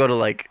occasion, I'll go to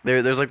like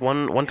there's like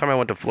one time I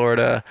went to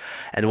Florida,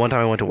 and one time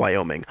I went to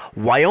Wyoming.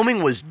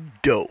 Wyoming was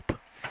dope.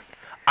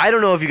 I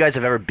don't know if you guys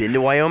have ever been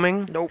to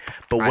Wyoming, Nope.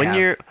 but I when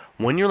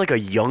have. you're like a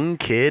young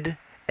kid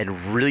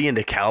and really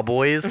into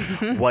cowboys,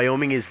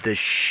 Wyoming is the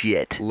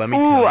shit. Let me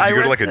Ooh, tell you. I Did you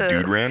go to went like a to-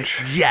 dude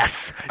ranch?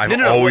 Yes. I've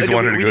always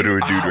wanted to go to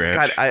a dude oh,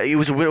 ranch. God, it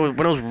was when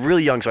I was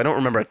really young, so I don't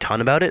remember a ton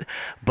about it.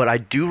 But I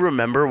do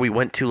remember we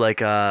went to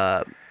like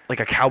a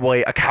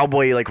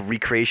cowboy like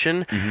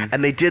recreation, Mm-hmm.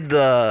 and they did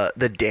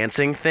the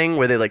dancing thing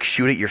where they like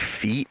shoot at your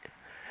feet,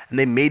 and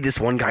they made this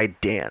one guy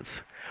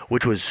dance,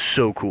 which was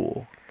so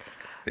cool.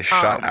 They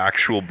shot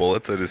actual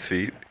bullets at his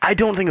feet. I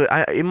don't think it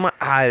probably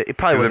 'Cause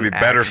it'd wasn't be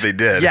better if act- they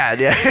did. Yeah, it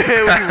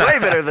would be way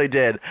better if they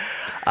did.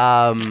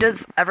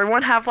 Does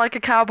everyone have like a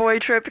cowboy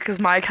trip? Because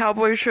my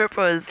cowboy trip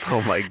was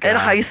Oh my god. in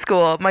high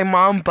school. My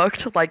mom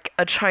booked like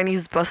a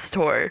Chinese bus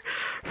tour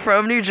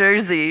from New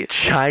Jersey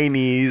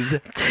Chinese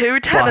to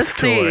Tennessee.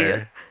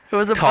 tour. It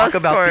was a Talk bus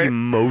about tour, the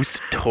most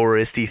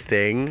touristy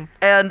thing.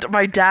 and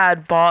my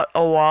dad bought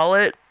a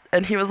wallet,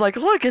 and he was like,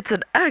 "Look, it's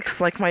an X,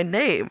 like my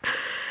name."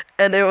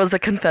 And it was a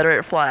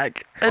Confederate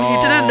flag. And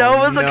he didn't know it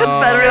was a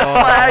Confederate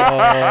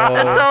flag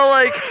until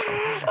like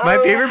My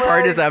oh favorite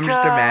part my is I'm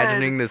just God.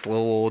 imagining this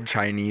little old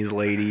Chinese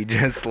lady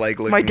just like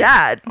looking. my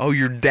dad. Oh,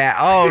 your dad.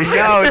 Oh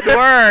no, it's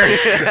worse.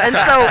 And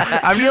so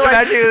I'm he just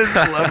like,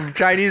 imagining this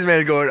Chinese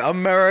man going,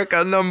 "America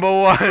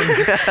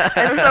 #1."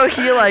 and so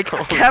he like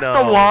kept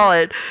no. the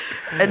wallet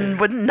and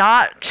would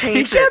not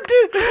change it.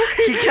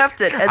 He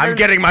kept it. And I'm then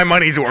getting my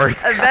money's worth.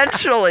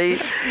 eventually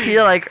he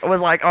like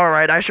was like, all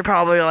right, I should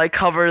probably like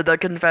cover the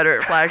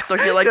Confederate flag. So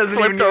he like Doesn't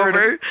even flipped get rid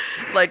of- over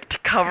like to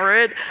cover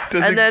it.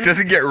 and then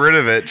Doesn't get rid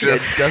of it.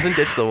 Just Just doesn't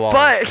ditch the wall.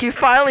 but he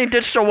finally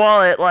ditched a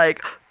wallet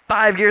like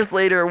 5 years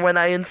later when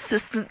I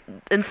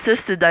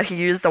insisted that he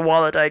use the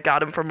wallet I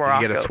got him from You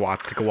Morocco. get a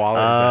swastika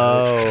wallet. Is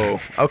that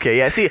it? Oh, okay,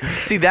 yeah.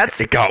 See, that's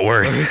it got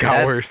worse.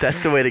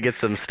 That's the way to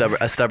get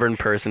a stubborn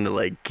person to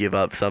like give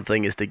up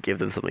something, is to give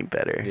them something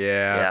better.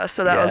 Yeah,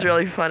 so that was Yeah.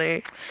 really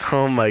funny.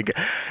 Oh my god.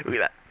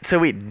 So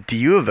wait, do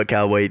you have a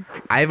cowboy?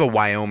 I have a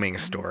Wyoming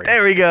story.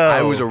 There we go.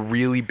 I was a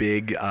really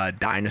big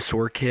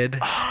dinosaur kid.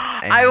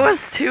 and I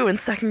was too in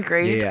second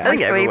grade. Yeah. I My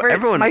think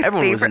everyone my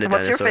was favorite, into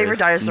what's your favorite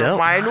dinosaurs. dinosaur? No.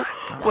 Mine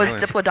was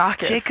Really?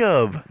 Diplodocus.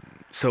 Jacob.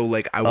 So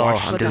like I Oh,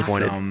 watched I'm this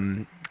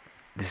disappointed.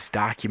 this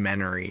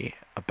documentary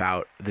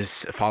about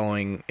this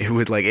following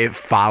it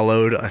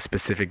followed a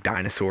specific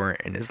dinosaur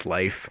in his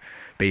life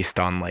based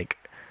on like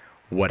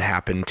what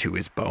happened to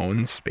his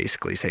bones,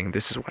 basically saying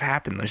this is what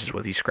happened, this is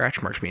what these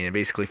scratch marks mean. It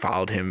basically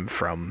followed him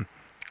from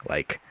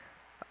like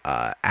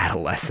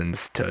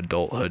adolescence to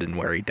adulthood and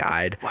where he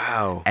died.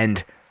 Wow.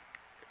 And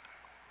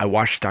I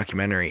watched the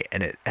documentary,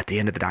 and at the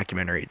end of the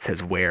documentary, it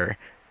says where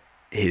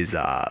his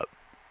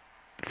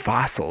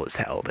fossil is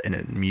held in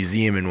a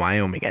museum in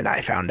Wyoming. And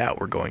I found out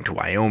we're going to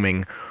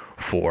Wyoming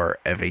for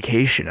a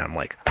vacation. I'm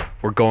like,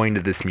 we're going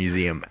to this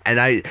museum.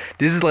 And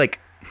this is like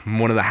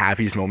one of the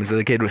happiest moments as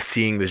a kid was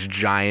seeing this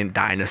giant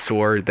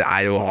dinosaur that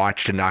I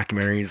watched in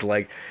documentaries.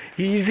 Like,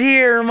 he's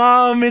here,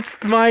 Mom. It's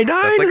my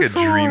That's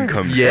dinosaur. like a dream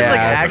come true.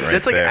 Yeah.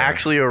 That's like right there.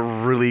 actually a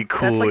really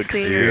cool like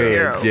seeing your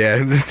experience.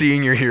 hero. Yeah,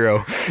 seeing your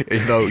hero,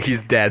 even though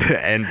he's dead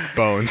and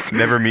bones.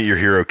 Never meet your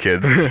hero,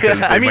 kids, because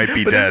they might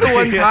be but dead. this is the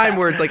one time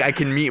where it's like I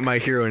can meet my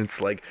hero, and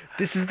it's like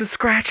this is the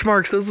scratch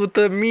marks. That's what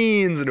that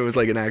means, and it was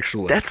like an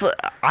actual. That's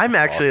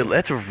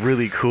that's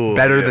really cool.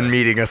 better yeah. than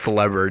meeting a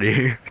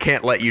celebrity.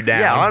 Can't let you down.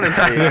 Yeah,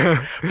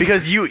 honestly,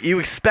 because you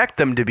expect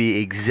them to be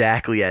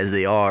exactly as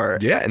they are,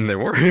 Yeah, and they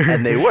were.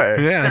 and they were.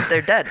 Yeah.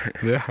 They're dead.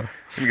 Yeah.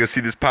 Let me go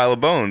see this pile of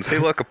bones. Hey,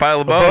 look, a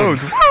pile of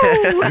bones.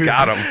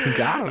 Got him.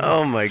 Got him.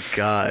 Oh my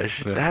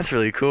gosh, that's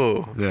really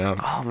cool. Yeah.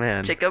 Oh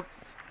man, Jacob,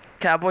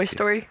 cowboy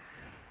story?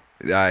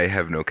 I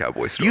have no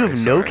cowboy story. you have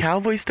no sorry.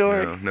 cowboy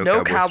story.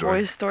 No cowboy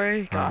story.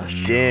 story? Gosh.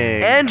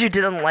 Dang. And you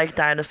didn't like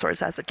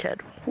dinosaurs as a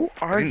kid. Who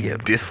are I you?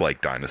 didn't dislike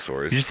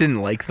dinosaurs. You just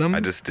didn't like them. I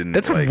just didn't.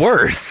 That's like,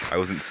 worse. I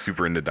wasn't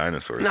super into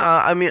dinosaurs. No,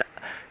 I mean,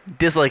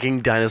 disliking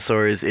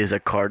dinosaurs is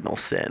a cardinal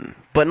sin.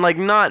 But like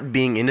not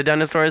being into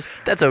dinosaurs,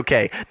 that's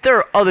okay. There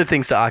are other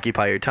things to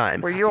occupy your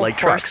time. Were you a like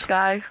horse trucks.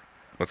 guy?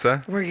 What's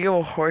that? Were you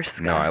a horse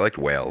guy? No, I liked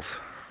whales.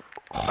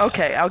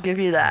 Okay, I'll give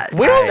you that.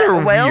 Whales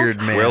are Whales, weird,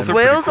 man. Whales are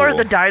Whales pretty are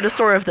the cool.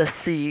 dinosaur of the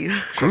sea.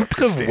 Groups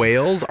of Christine.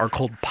 whales are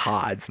called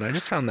pods, and I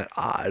just found that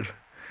odd.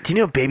 Do you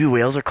know baby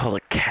whales are called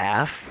a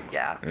calf?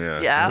 Yeah.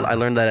 Yeah. I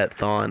learned that at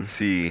Thon.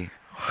 See,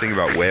 the thing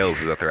about whales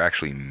is that they're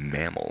actually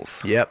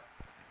mammals. Yep.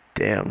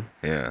 Damn.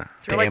 Yeah.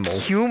 They're like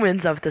Dammels.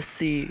 humans of the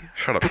sea.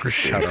 Shut up,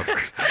 Christine. Shut up.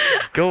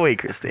 Go away,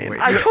 Christine.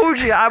 I told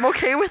you I'm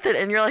okay with it,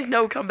 and you're like,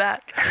 no, come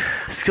back.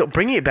 So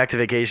bringing it back to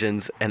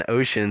vacations and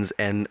ocean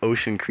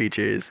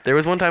creatures. There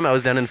was one time I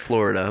was down in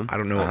Florida. I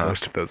don't know what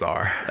most of those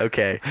are.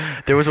 Okay.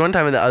 There was one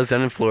time that I was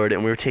down in Florida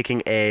and we were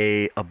taking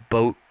a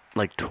boat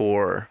like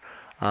tour.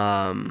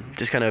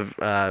 Just kind of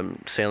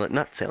sailing,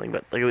 not sailing,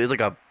 but like it was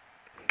like a,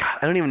 God,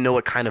 I don't even know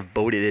what kind of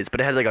boat it is, but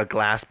it had like a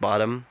glass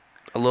bottom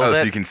a little Oh, bit.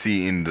 so you can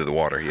see into the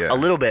water, yeah. A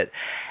little bit.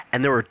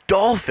 And there were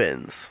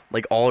dolphins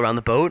like all around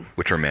the boat.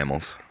 Which are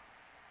mammals.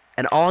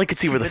 And all I could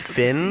see were the Humans of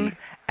the fin, sea.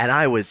 and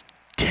I was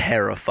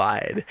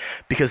terrified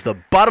because the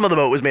bottom of the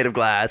boat was made of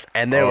glass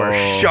and there were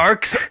Oh.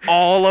 sharks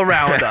all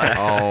around us.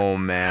 Oh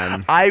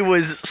man. I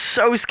was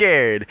so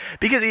scared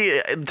because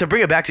to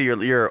bring it back to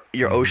your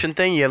ocean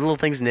thing, you have little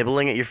things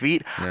nibbling at your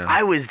feet. Yeah.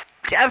 I was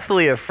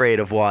deathly afraid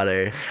of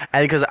water,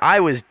 and because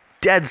I was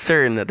dead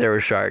certain that there were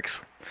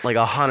sharks, like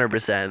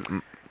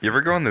 100%. You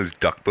ever go on those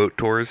duck boat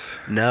tours?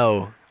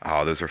 No,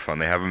 Oh, those are fun.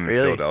 They have them in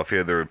Really?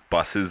 Philadelphia. There are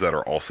buses that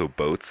are also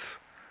boats.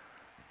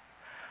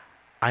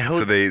 I hope.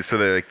 So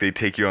they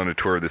take you on a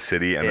tour of the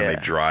city and then Yeah.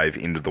 they drive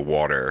into the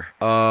water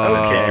Oh.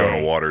 and take you on Okay.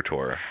 a water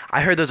tour.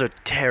 I heard those are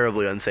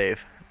terribly unsafe.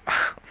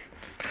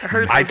 I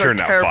heard I those are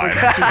turned out terribly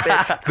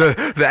fine.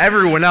 stupid.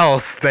 Everyone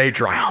else they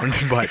drowned,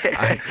 but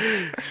I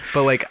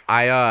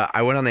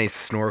went on a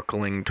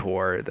snorkeling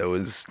tour that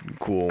was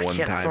cool one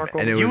can't time, snorkel.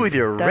 and it You was with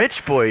your That's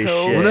rich boy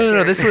so shit. well,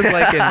 no. This was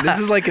scary. this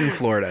is like in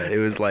Florida. It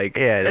was like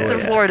Yeah, it It's is.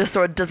 in Florida,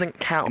 so it doesn't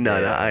count. No,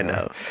 I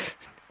know.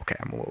 Okay,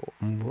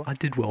 I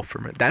did well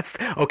for it. That's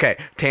okay.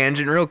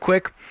 Tangent, real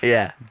quick.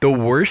 Yeah. The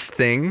worst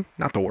thing,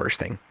 not the worst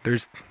thing.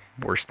 There's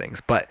worse things,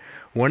 but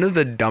one of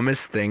the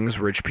dumbest things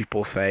rich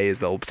people say is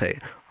they'll say,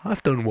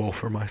 "I've done well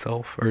for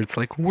myself," or it's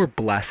like, "We're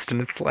blessed,"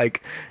 and it's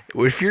like,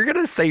 if you're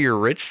gonna say you're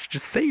rich,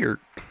 just say you're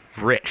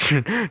rich.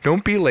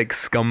 Don't be like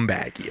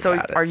scumbaggy So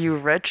about it. are you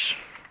rich?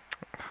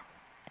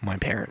 My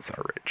parents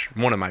are rich.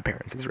 One of my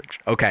parents is rich.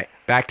 Okay,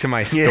 back to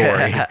my story.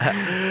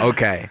 Yeah.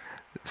 Okay,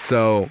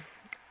 so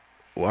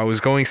I was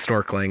going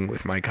snorkeling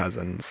with my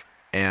cousins,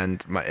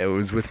 and it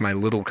was with my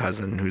little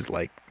cousin who's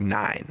like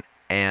 9,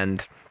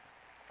 and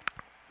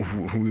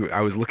we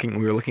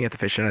were looking at the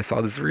fish, and I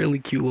saw this really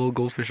cute little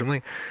goldfish. I'm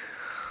like,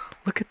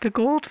 look at the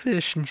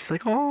goldfish, and she's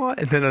like, oh,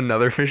 and then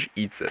another fish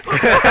eats it.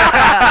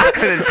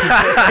 And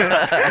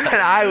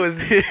I was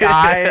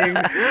dying.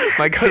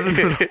 My cousin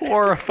was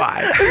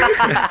horrified.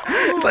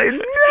 I was like,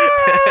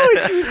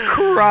 no, she was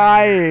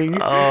crying.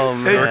 Oh,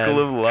 man. Circle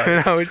of life.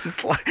 And I was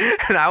just like,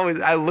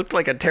 I looked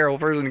like a terrible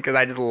person because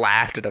I just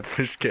laughed at a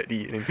fish get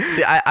eaten.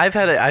 See, I've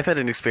had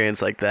an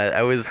experience like that.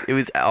 It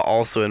was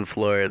also in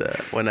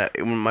Florida when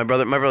my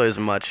brother is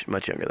much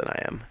younger than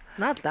I am.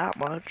 Not that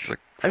much. It's like,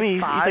 I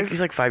mean, Five?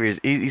 he's like 5 years.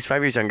 He's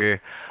 5 years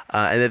younger,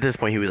 and at this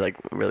point he was like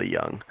really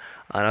young.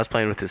 And I was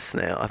playing with this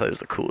snail. I thought it was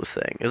the coolest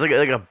thing. It was like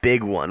a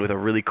big one with a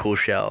really cool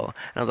shell.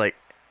 And I was like,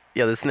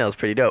 "Yeah, this snail's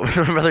pretty dope."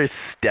 My brother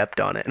stepped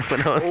on it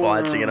when I was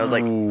watching, and I was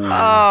like,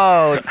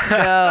 "Oh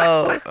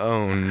no!"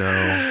 Oh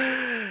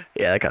no.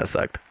 Yeah, that kind of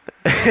sucked.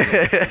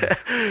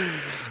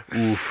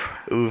 Oof.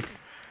 Oof.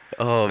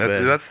 Oh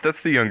man.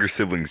 that's the younger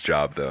sibling's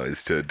job, though,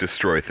 is to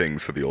destroy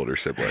things for the older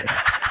sibling.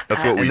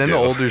 That's what we And then do. the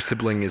older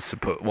sibling is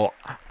supposed. Well,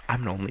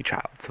 I'm an only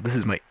child, so this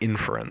is my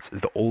inference: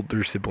 is the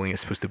older sibling is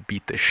supposed to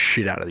beat the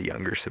shit out of the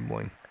younger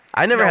sibling.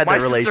 I never No, had my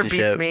that sister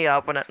relationship. beats me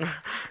up when it.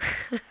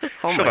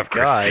 Oh Shut my up,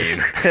 gosh.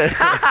 Christine.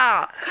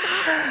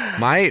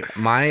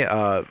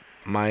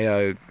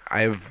 I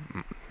have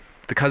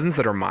the cousins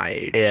that are my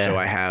age. Yeah. So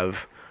I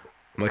have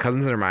my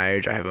cousins that are my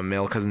age. I have a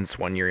male cousin that's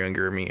 1 year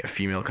younger than me, a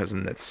female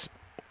cousin that's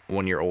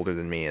 1 year older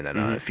than me, and then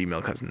a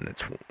female cousin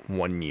that's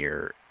 1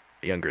 year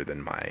younger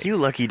than my. You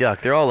lucky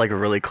duck. They're all like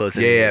really close.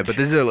 in Yeah, age. but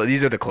these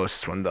are the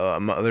closest one. The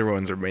other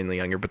ones are mainly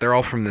younger, but they're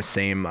all from the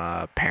same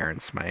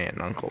parents, my aunt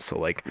and uncle. So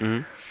like.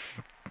 Mhm.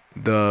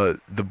 The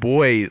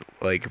boy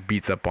like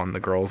beats up on the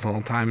girls all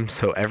the time,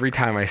 so every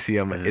time I see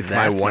him, it's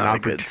my That's one not a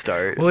good opportunity.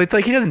 start. Well, it's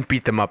like he doesn't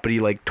beat them up, but he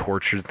like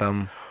tortures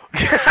them.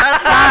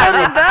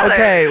 Better.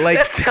 Okay, like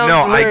That sounds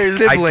No, worse.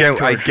 sibling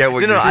I get what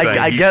No, you're no, saying.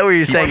 I get what you're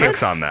he saying.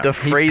 picks on them. The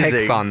he phrasing.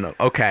 picks on them.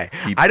 Okay,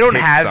 He I don't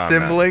picks have on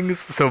them. siblings,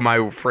 so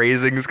my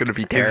phrasing is gonna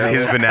be His, terrible.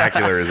 his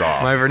vernacular is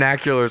off. My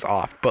vernacular is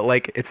off, but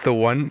like it's the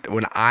one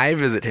when I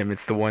visit him,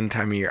 it's the one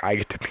time a year I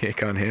get to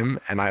pick on him,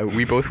 and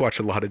we both watch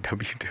a lot of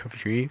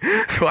WWE,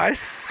 so I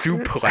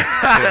suplex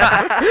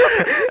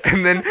him,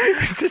 and then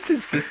it's just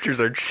his sisters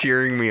are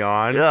cheering me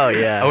on. Oh,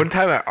 yeah. One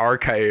time I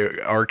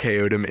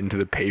RKO'd him into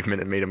the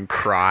pavement and made him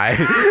cry.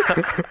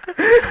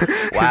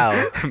 Wow.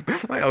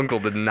 My uncle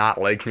did not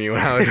like me when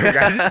I was younger.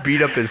 I just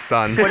beat up his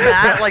son. When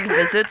Matt like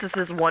visits, it's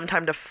his one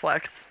time to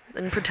flex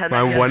and pretend. that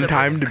he My has one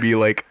time to siblings. be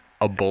like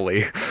a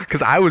bully,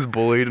 because I was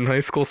bullied in high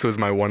school, so it was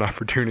my one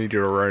opportunity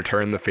to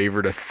return the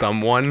favor to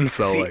someone.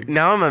 So See, like,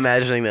 now I'm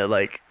imagining that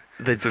like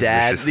the It's a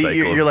dad, vicious cycle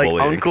your of like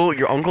bullying.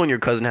 your uncle and your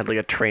cousin had like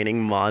a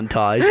training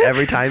montage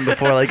every time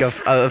before like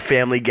a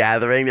family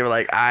gathering. They were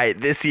like, all right,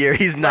 this year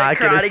he's not Like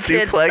gonna Karate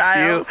Kid suplex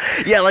style?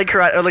 you. Yeah, like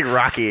karate or like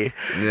Rocky.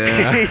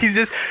 Yeah.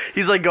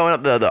 he's like going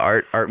up the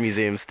art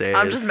museum stairs.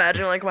 I'm just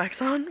imagining like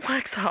wax on,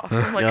 wax off.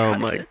 I'm like, Oh Karate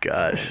my Kid.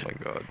 gosh. Oh my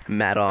god.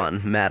 Mat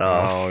on, mat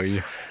off. Oh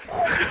yeah.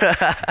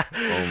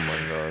 Oh my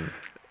god.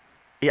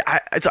 Yeah,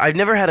 so I've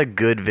never had a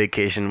good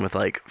vacation with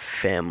like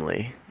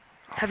family.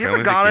 Have you ever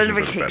Family gone on a vacations are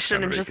the best vacation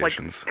kind and of just like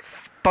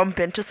vacations. bump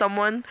into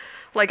someone?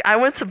 Like I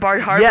went to Bar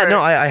Harbor. Yeah,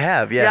 no, I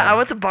have. Yeah. I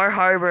went to Bar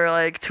Harbor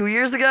like 2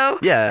 years ago.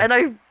 Yeah. And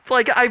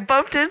I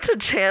bumped into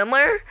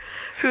Chandler,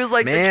 who's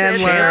like the kid.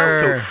 Chandler.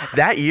 So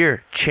that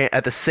year,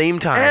 at the same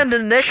time,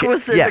 And Nick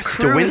was in yeah, the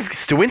cruise.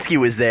 Stawinski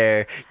was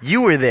there.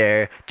 You were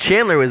there.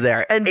 Chandler was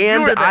there, And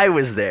and, you were there. I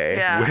was there.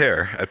 Yeah.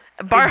 Where?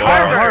 At Bar Bar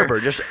Harbor. Harbor,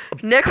 just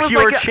Nick was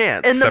pure like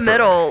chance. in the Separate.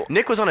 middle.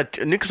 Nick was on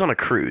a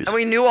cruise. And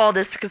we knew all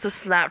this because of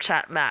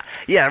Snapchat maps.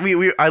 Yeah,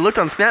 I looked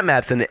on Snap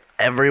Maps and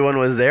everyone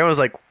was there. I was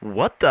like,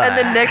 what the? And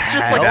then Nick's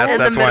just, like, hell? in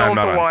the that's why middle I'm of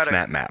not the on water.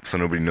 Snap Map, so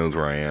nobody knows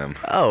where I am.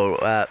 Oh,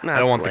 I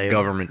don't want the lame.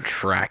 government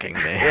tracking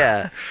me.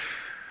 Yeah.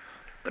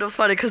 But it was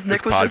funny because Nick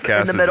This was just in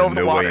podcast the is middle in of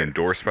the no water. way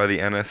endorsed by the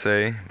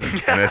NSA.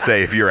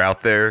 NSA, if you're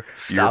out there, you're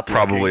Stop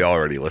probably looking.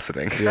 already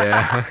listening.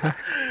 Yeah.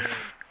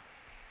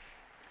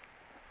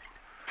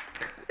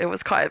 It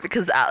was quiet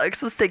because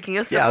Alex was taking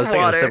a sip Yeah, I was of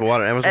taking a water. sip of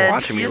water, and everyone's and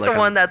watching me he's like the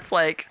one I'm- that's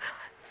like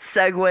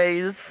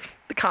segues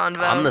the convo.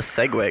 I'm the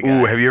Segway guy.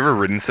 Ooh, have you ever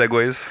ridden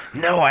Segways?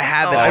 No, I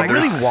haven't. Oh, I they're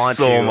really want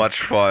so to.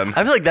 much fun.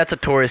 I feel like that's a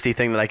touristy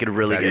thing that I could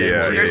really That's- get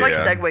yeah, into. There's like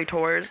yeah. Segway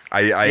tours. I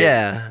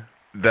Yeah.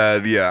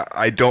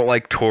 I don't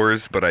like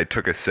tours, but I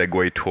took a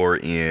Segway tour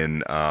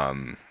in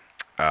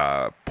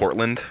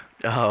Portland,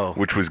 Oh.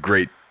 which was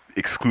great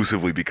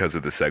exclusively because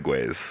of the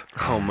Segways.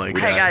 Oh my Hey,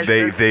 god.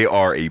 guys, They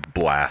are a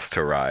blast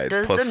to ride.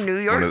 Does Plus, the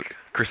New one of- York-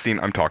 Christine,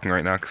 I'm talking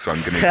right now, so I'm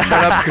gonna Shut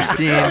up,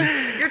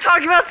 Christine. You're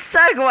talking about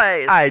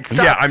Segways. Alright,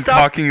 stop. Yeah, I'm stop.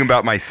 talking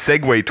about my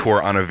Segway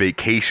tour on a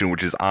vacation,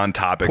 which is on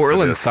topic. for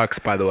Portland this. sucks,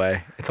 by the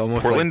way. It's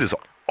almost Portland like, is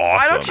awesome.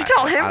 Why don't you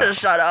tell him I- to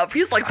shut up?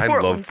 He's like, I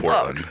Portland love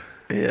Portland. sucks.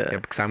 yeah, Yeah.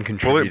 because I'm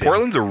contributing.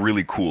 Portland's a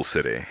really cool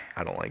city.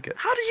 I don't like it.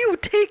 How do you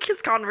take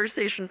his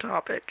conversation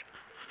topic?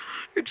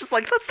 You're just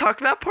like, let's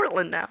talk about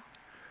Portland now.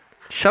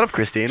 Shut up,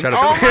 Christine. Shut up.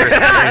 Oh my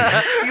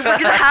god! You're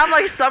gonna have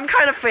like some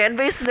kind of fan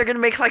base, and they're gonna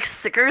make like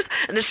stickers,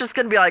 and it's just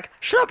gonna be like,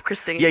 "Shut up,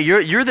 Christine." Yeah,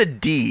 you're the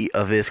D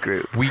of this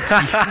group. We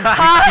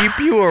keep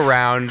you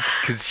around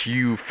because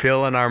you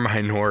fill in our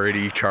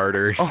minority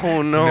charters.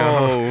 Oh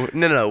no.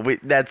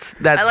 Wait, that's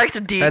I like to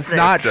D. That's things.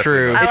 not Definitely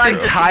true. I it's like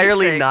to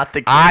entirely D-thing. not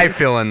the case. I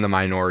fill in the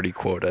minority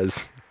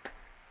quotas.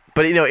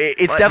 But you know, it's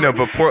What? definitely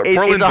No, but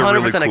Portland's it's a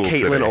really 100% cool a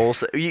city. Caitlin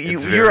Olsen.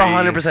 It's You're very-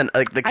 100%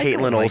 like the I don't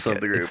Caitlin like Olsen it.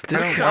 of the group. It's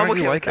just, Why I'm don't okay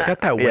you with like that. it's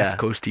it? got that Yeah. West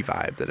Coasty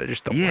vibe that I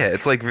just don't Yeah,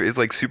 like. it's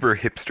like super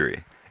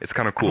hipstery. It's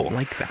kind of cool. don't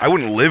like that. I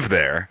wouldn't live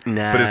there,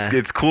 Nah. but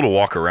it's cool to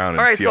walk around and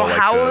All right, see so all like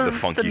how the was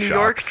funky the New shops.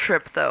 York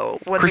trip though?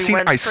 When Christine, we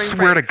went I spring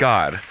swear to break?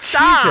 God.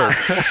 Stop!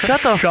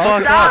 Shut the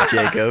fuck up,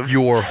 Jacob.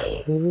 Your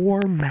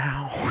whore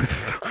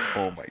mouth.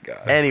 Oh my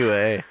God.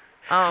 Anyway,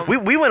 Um,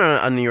 we went on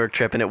a New York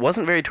trip and it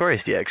wasn't very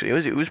touristy actually.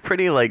 It was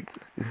pretty like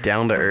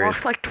down to we earth.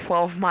 walked like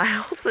 12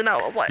 miles, and I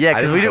was like, Yeah, I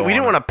because didn't we go didn't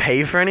on want to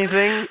pay for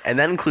anything, and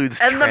that includes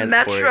And the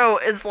transport. metro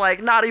is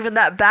like not even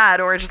that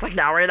bad, or it's just like,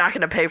 now we're not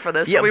gonna pay for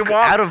this. Yeah, so we c-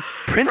 walked out of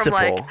principle.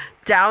 from like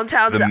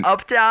downtown The to m-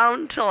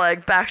 uptown to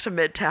like back to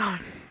midtown.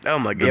 Oh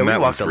my god, The yeah, we Met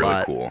walked was a really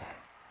lot. cool.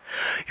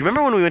 You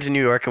remember when we went to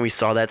New York and we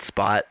saw that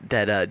spot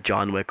that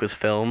John Wick was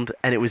filmed,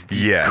 and it was the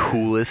Yeah.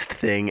 coolest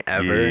thing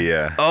ever.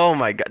 Yeah. Oh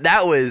my god,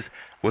 that was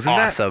Wasn't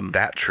awesome.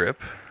 that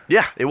trip?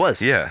 Yeah, it was.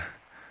 Yeah.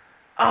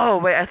 Oh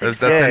wait, I think That's,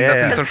 so. that's, Yeah, in, yeah, that's yeah.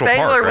 in And Central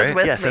Spangler Park, was right?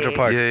 with Yeah, me. Central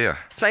Park. Yeah, yeah.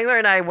 Spangler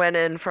and I went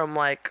in from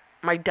like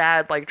my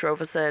dad like drove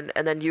us in,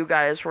 and then you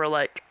guys were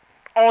like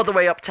all the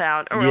way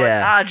uptown. And we're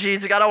Yeah. like,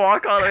 geez, we gotta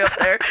walk all the way up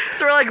there.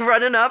 So we're like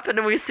running up, and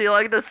then we see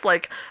like this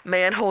like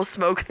manhole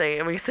smoke thing,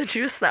 and we sent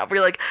you a snap.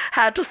 We like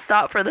had to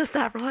stop for the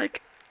snap. We're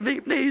like,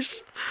 Vape Nation.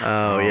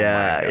 Oh, my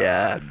yeah,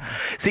 yeah.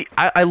 See,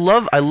 I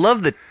love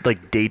the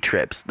like day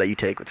trips that you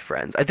take with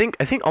friends. I think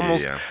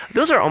almost yeah.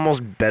 those are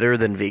almost better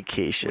than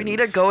vacations. We need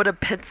to go to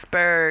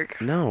Pittsburgh.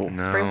 No,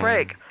 No. Spring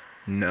break.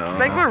 No.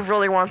 Spangler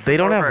really wants. they us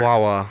don't over. have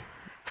Wawa.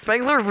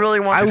 Spangler really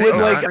wants. I us would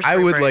over like for I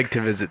spring would break. like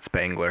to visit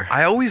Spangler.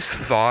 I always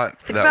thought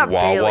Think that about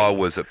Wawa Bailey.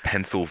 was a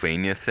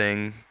Pennsylvania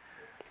thing.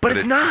 But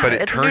it's not. But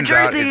it It's New turns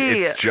out Jersey.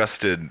 it's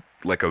just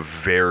like a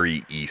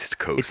very East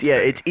Coast. It's yeah,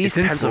 thing. it's East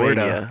in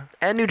Pennsylvania. Florida.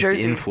 and New It's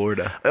Jersey. in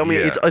Florida. I mean,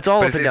 Yeah. it's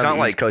all But up and down not the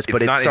like East Coast, it's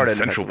but it not started in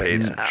Central PA.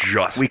 It's Pennsylvania.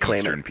 just We claim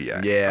Eastern it.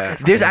 PA. Yeah.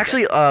 There's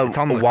actually It's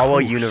on the Wawa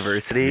coast.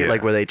 University, Yeah.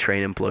 like where they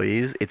train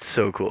employees. It's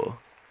so cool.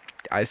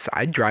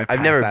 I drive I've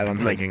past never, that. I'm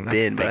like, thinking that's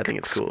been, but I fake think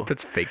it's cool.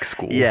 That's fake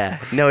school. Yeah,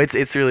 no,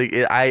 it's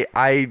really.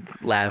 I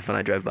laugh when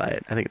I drive by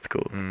it. I think it's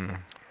cool. Mm.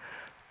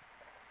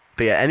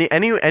 But yeah,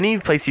 any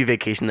place you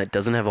vacation that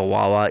doesn't have a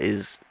Wawa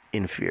is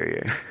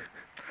inferior.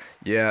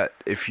 Yeah,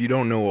 if you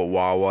don't know what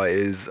Wawa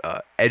is,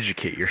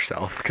 educate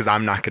yourself, because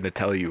I'm not going to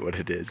tell you what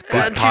it is.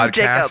 This And But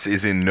Jacob. podcast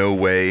is in no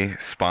way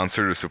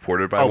sponsored or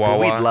supported by Oh, Wawa. but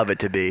we'd love it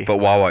to be. But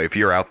Wawa, if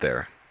you're out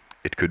there,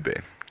 it could be.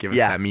 Give us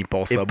Yeah. that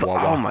meatball sub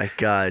Wawa. Oh my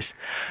gosh.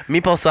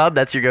 Meatball sub,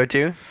 that's your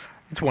go-to?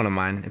 It's one of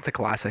mine. It's a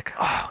classic.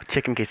 Oh,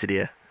 chicken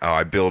quesadilla. Oh,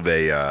 I build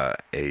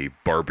a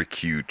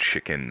barbecue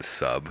chicken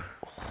sub.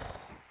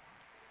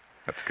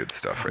 That's good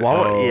stuff, right?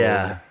 Wawa, Oh.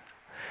 yeah.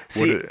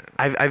 See, What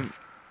I've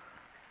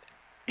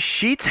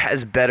Sheets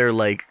has better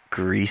like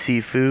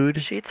greasy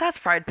food. Sheets has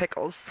fried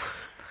pickles.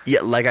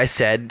 Yeah, like I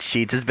said,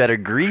 Sheets is better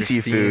greasy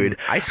Christine, food.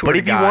 I swear but to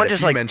if you God, want if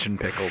just you like mention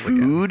pickles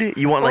again. food,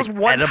 you want That was like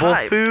one edible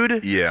time.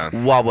 food. Yeah.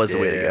 Wawa's the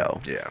way to Yeah.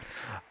 go.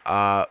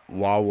 Yeah.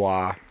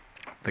 Wawa,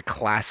 the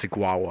classic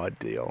Wawa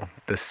deal.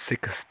 The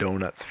 6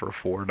 donuts for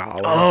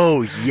 $4.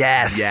 Oh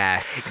yes,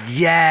 Yes.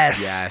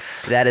 yes,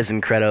 Yes. That is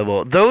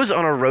incredible. Those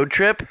on a road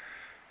trip,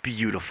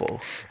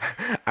 beautiful.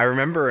 I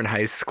remember in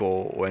high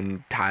school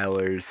when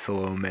Tyler,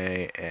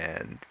 Salome,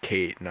 and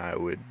Kate and I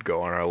would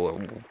go on our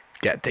little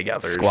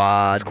get-togethers.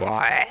 Squad.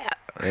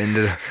 And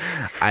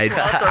Squad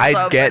does I'd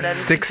up get and then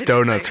 6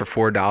 continue donuts saying-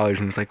 for $4,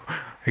 and it's like, are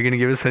you gonna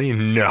give us any?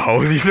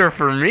 No, these are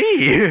for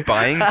me.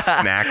 Buying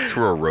snacks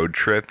for a road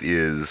trip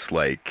is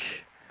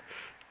like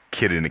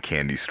kid in a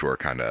candy store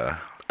kind of.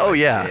 Oh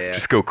yeah. Yeah.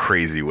 Just go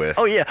crazy with.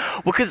 Oh yeah.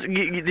 Well, because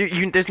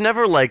there's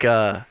never like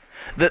a.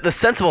 The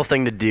sensible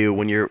thing to do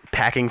when you're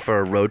packing for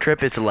a road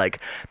trip is to like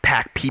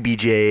pack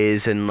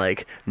PBJs and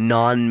like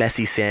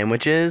non-messy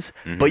sandwiches,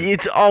 but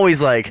it's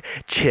always like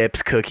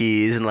chips,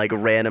 cookies, and like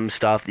random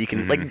stuff that you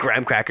can like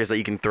graham crackers that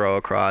you can throw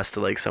across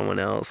to like someone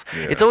else.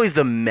 Yeah. It's always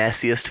the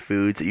messiest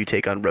foods that you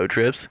take on road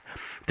trips.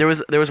 There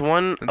was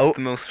one It's oh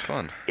the most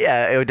fun.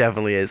 yeah, it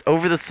definitely is.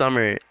 Over the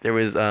summer, there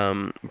was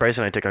Bryce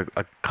and I took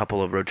a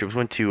couple of road trips.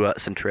 Went to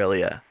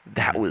Centralia.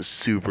 That was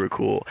super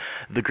cool.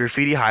 The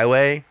Graffiti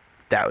Highway.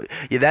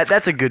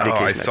 That's a good Oh,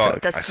 vacation. I saw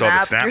The I saw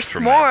the snap, your snaps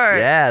from that. s'more.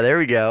 Yeah, there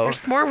we go. Your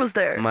s'more was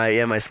there. My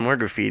s'more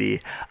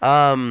graffiti.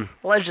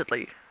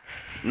 Allegedly.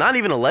 Not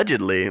even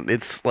allegedly.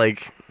 It's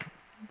like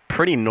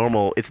pretty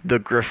normal. It's the I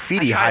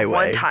Graffiti tried Highway.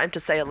 one time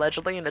to say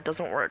allegedly and it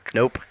doesn't work.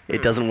 Nope,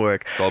 it doesn't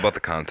work. It's all about the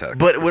context.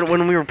 But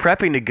when we were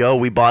prepping to go,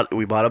 we bought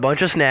a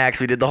bunch of snacks.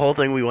 We did the whole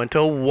thing. We went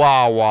to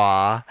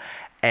Wawa,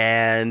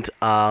 and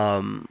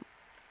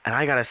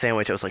I got a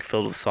sandwich that was like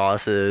filled with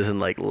sauces and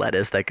like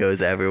lettuce that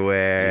goes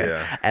everywhere.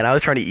 Yeah. And I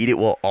was trying to eat it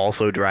while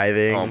also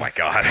driving. Oh my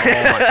god.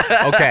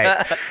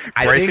 Okay.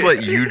 I Bryce think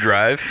let you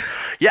drive?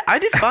 Yeah, I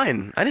did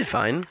fine. I did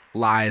fine.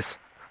 lies.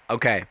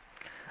 Okay.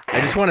 I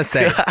just want to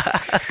say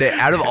that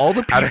out of all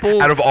the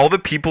people, Out of all the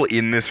people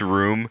in this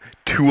room,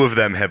 2 of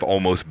them have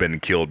almost been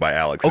killed by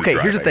Alex. okay,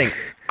 here's the thing.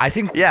 I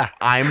think Yeah.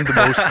 I'm the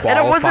most qualified. And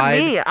it wasn't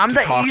me. I'm to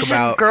the talk Asian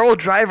about, girl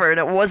driver and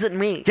it wasn't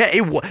me. Yeah,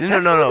 it was.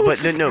 No,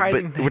 but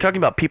we're talking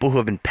about people who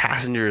have been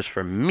passengers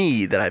for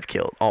me that I've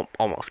killed.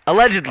 Almost.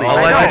 Allegedly. Oh,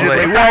 allegedly.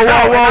 I know, Whoa, whoa,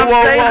 and whoa, I'm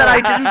whoa, saying whoa. that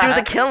I didn't do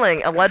the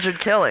killing. Alleged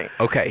killing.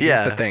 Okay, here's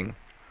Yeah. the thing.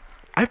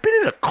 I've been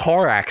in a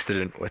car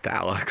accident with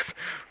Alex.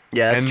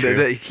 Yeah, that's and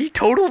true. he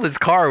totaled his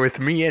car with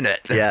me in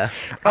it. Yeah.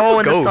 Oh,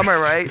 in the ghost. summer,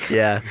 right?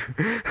 Yeah.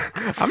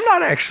 I'm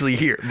not actually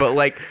here, but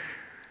like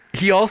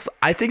he also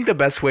I think the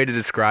best way to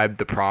describe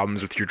the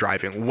problems with your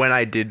driving when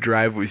I did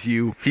drive with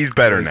you. He's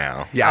better was-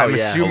 now. Yeah, Oh, I'm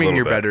yeah. A assuming little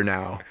you're bit. better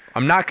now.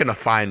 I'm not going to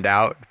find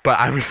out, but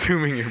I'm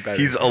assuming you're better.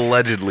 He's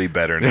allegedly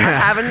better now.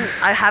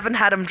 I haven't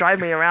had him drive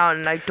me around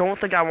and I don't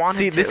think I want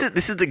See, him to.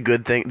 this is the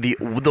good thing.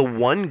 The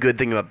one good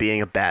thing about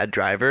being a bad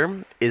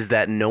driver is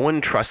that no one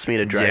trusts me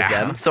to drive Yeah.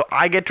 them, so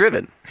I get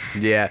driven.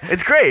 Yeah.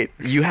 It's great.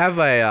 You have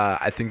a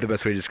I think the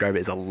best way to describe it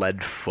is a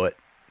lead foot.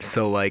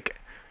 So like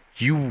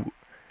you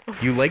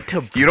like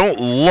to You don't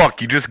look,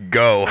 you just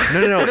go.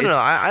 No, No, it's,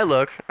 I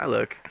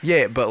look.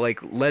 yeah, but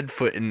like lead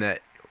foot in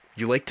that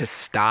you like to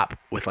stop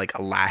with like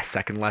a last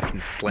second left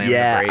and slam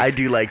Yeah, the brakes. I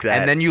do like that.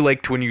 And then you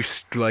like to when you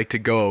like to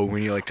go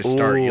when you like to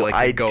start. Ooh, You like to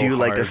I go do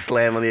like to hard.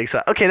 slam on the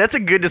exit. Okay, that's a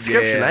good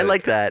description. Yeah. I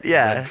like that.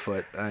 Yeah. Lead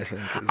foot, I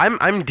think.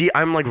 Is,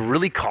 I'm like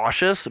really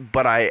cautious,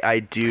 but I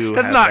do.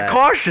 that's have not that.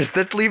 cautious.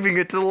 That's leaving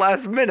it to the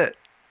last minute.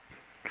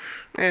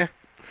 Eh.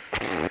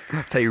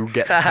 That's how you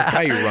get. That's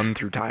how you run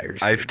through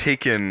tires. I've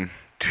taken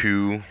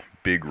 2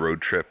 big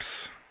road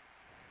trips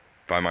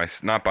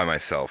not by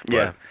myself, but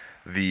Yeah.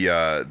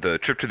 the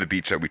trip to the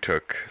beach that we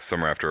took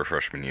summer after our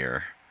freshman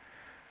year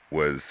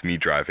was me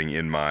driving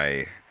in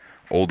my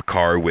old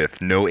car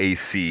with no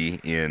AC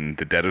in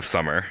the dead of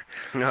summer.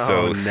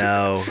 Oh,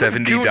 no.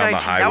 70 June down the 19.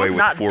 That highway was with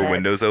not 4 dead.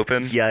 windows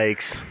open.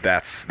 Yikes.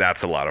 That's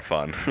a lot of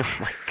fun. Oh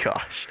my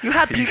gosh. You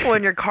had people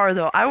in your car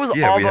though. I was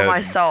Yeah, all we by had-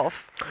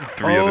 myself.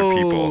 3 other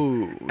people.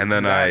 Oh, And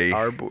then is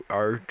that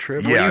our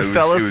trip. Yeah, you it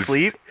fell was-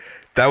 asleep?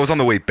 That was on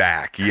the way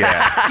back.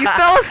 Yeah. You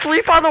fell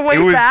asleep on the way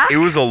It back?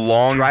 was a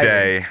long Driving,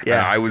 day.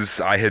 yeah.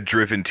 I had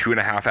driven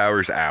 2.5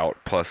 hours out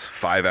plus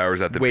 5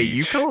 hours at the Wait, beach.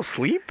 you fell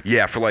asleep?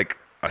 Yeah, for like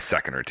a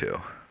second or two,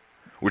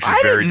 which is I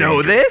very didn't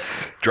know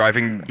dangerous. this.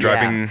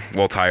 Driving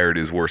while tired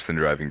is worse than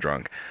driving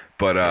drunk.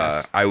 But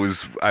Yes. I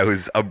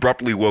was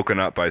abruptly woken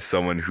up by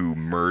someone who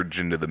merged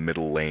into the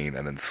middle lane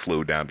and then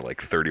slowed down to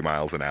like 30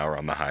 miles an hour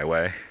on the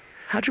highway.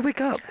 How'd you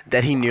wake up?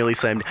 That he nearly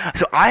slammed.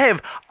 So I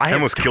have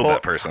almost killed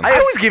that person. I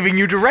was giving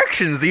you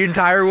directions the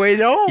entire way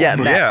home. Yeah,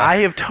 Matt, Yeah. I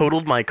have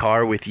totaled my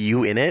car with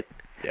you in it,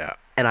 Yeah.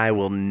 and I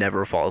will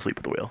never fall asleep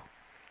at the wheel.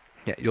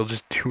 Yeah, you'll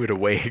just do it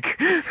awake.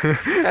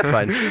 That's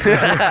fine.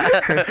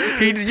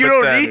 You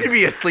don't then- need to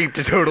be asleep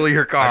to total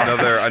your car.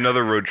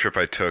 Another road trip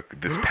I took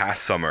this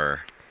past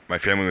summer. My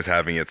family was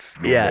having its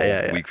normal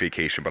Yeah. week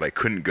vacation, but I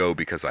couldn't go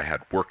because I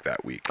had work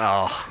that week.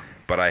 Oh,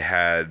 But I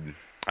had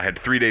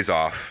 3 days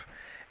off,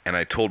 and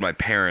I told my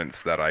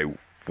parents that I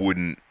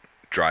wouldn't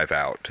drive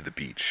out to the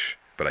beach,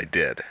 but I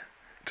did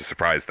to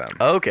surprise them.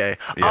 okay.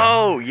 Yeah.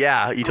 Oh,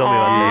 yeah. You told me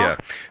about Yeah.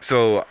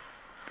 So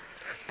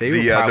They were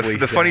the probably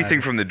the funny sad.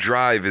 thing from the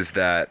drive is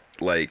that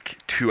like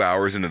 2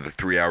 hours into the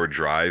 3-hour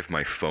drive,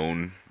 my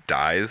phone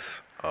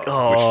dies, this.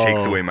 which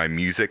takes away my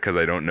music because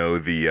I don't know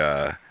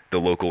the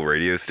local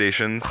radio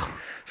stations.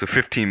 So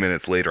 15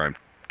 minutes later, I'm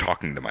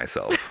talking to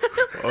myself.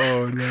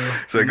 Oh no.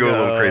 So I go a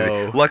little crazy.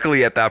 No.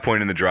 Luckily, at that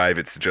point in the drive,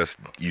 it's just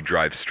you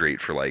drive straight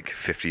for like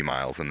 50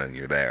 miles and then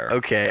you're there.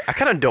 Okay. I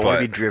kind of don't want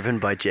to be But- driven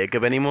by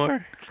Jacob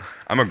anymore.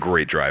 I'm a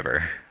great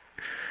driver.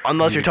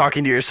 Unless you're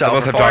talking to yourself.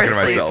 Unless or I'm talking to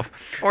sleep. myself.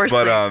 Or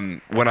But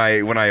sleep.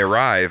 when I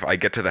arrive, I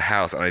get to the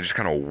house and I just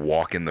kind of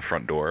walk in the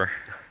front door,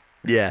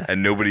 Yeah.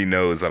 and nobody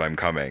knows that I'm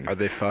coming. Are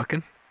they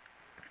fucking?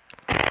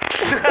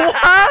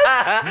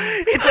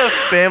 It's a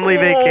family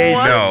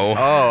vacation. No,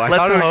 Oh, I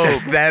Let's thought it was hope.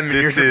 just them and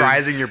you're This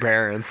surprising is- your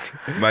parents.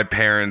 my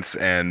parents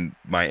and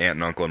my aunt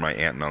and uncle and my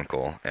aunt and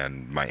uncle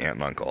and my aunt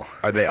and uncle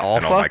Are they all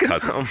and all my fucking?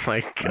 cousins. Oh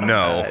my god.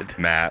 No,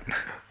 Matt.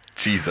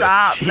 Jesus.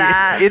 Stop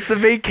that. It's a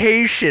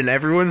vacation.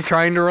 Everyone's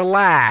trying to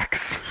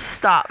relax.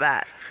 Stop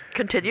that.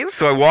 Continue.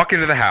 So I walk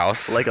into the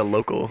house Like a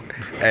local.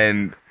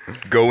 and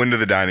go into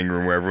the dining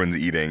room where everyone's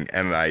eating,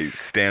 and I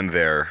stand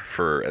there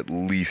for at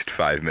least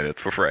 5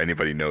 minutes before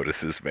anybody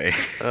notices me.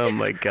 Oh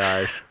my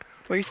gosh.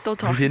 Were you still You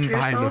talking didn't to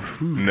buy yourself? enough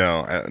food.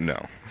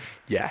 No.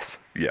 Yes.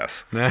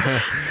 Yes.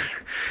 No,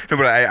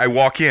 but I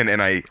walk in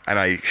and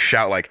I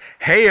shout like,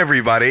 "Hey,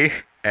 everybody!"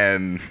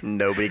 and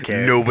Nobody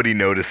cares. nobody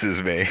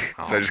notices me. So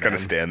Oh, I just kind of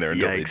man. stand there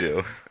until Yikes. they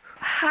do.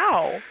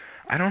 How?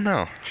 I don't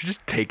know. You're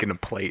just taking a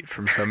plate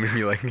from somebody and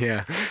you're like,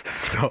 yeah,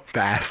 sup,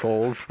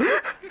 assholes.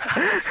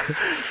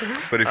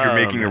 But if you're Oh,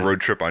 making man. a road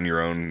trip on your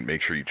own,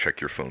 make sure you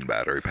check your phone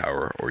battery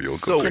power, or you'll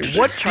So go Can't crazy. you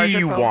what just do charge your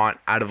you phone? want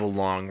out of a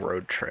long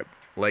road trip?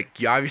 Like,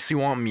 you obviously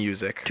want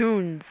music.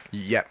 Tunes.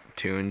 Yep,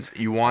 tunes.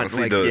 You want,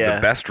 Honestly, like, yeah.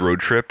 the best road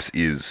trips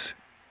is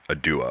a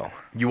duo.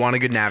 you want a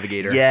good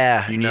navigator.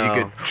 Yeah, You need no. a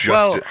good... Just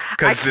Well,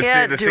 because I the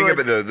can't thing do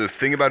about the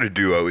thing about a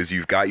duo is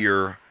you've got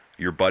your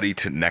buddy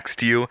next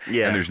to you,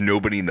 Yeah. and there's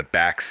nobody in the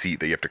back seat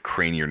that you have to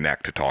crane your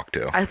neck to talk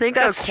to. I think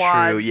That's a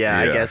quad. true. Yeah,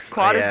 I Yeah. guess.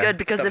 Quad is yeah. good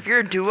because the- if you're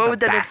a duo, the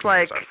then back it's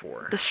wheels like are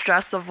for. the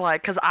stress of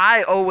like, because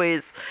I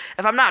always,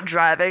 if I'm not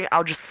driving,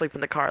 I'll just sleep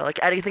in the car. Like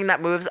anything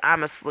that moves,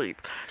 I'm asleep.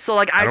 So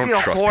like I I'd don't be a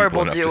trust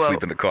horrible people enough duo. to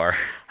sleep in the car.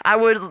 I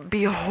would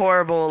be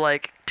horrible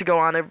like to go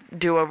on a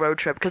duo road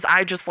trip because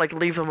I just like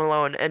leave them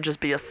alone and just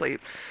be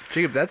asleep.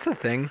 Jacob, that's the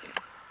thing.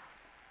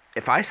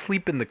 If I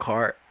sleep in the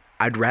car,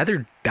 I'd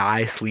rather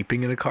die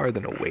sleeping in a car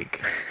than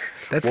awake.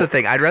 That's the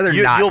thing. I'd rather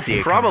not You'll see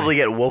it probably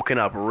get woken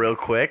up real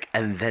quick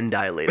and then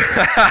die later.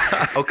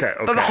 coming. Okay,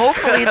 But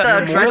hopefully the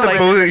You're the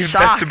adrenaline, the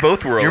shock. best of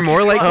both worlds. You're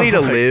more likely Oh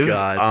to my live.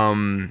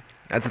 God.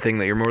 That's the thing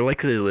that you're more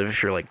likely to live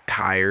if you're like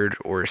tired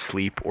or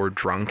asleep or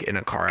drunk in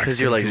a car accident.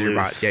 'Cause you're, like, your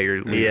loose.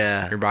 you're loose.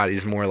 Yeah. Your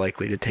body's more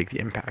likely to take the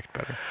impact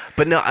better.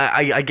 But no,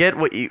 I get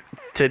what you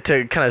to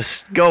kind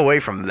of go away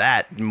from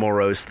that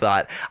morose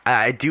thought.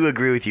 I do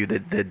agree with you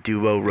that the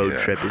duo road Yeah.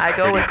 trip is. I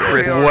go with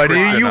Chris- real- What do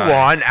Chris you and I-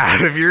 want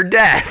out of your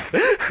death?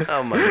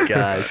 Oh my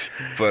gosh.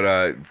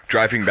 But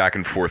driving back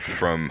and forth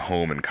from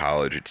home in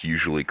college, it's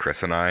usually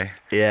Chris and I.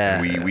 Yeah.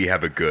 We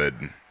have a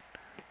good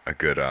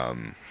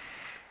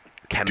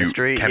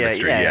Chemistry.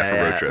 chemistry, yeah, for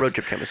road trips. Road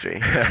trip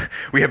chemistry.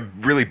 we have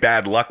really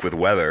bad luck with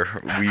weather.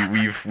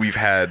 We've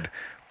had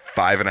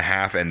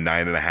 5.5 and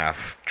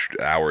 9.5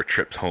 hour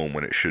trips home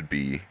when it should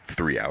be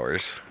 3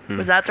 hours.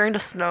 Was that during the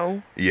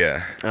snow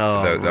Yeah.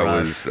 Oh, that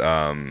rough. was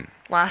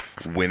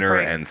last winter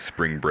spring? and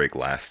spring break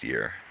last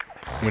year.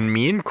 When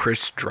me and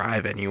Chris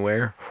drive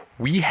anywhere,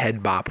 we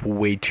head bop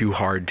way too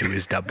hard to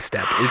his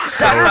dubstep. It's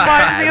so That reminds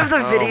bad. me of the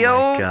Oh my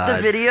video, the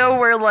God. video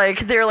where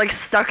like they're like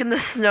stuck in the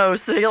snow,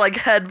 so they like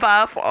head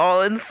bop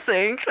all in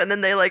sync, and then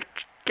they like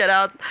get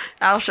out.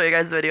 I'll show you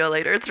guys the video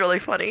later. It's really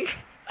funny.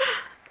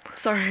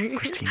 Sorry.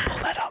 Christine, pull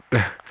that up.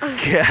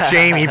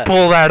 Jamie,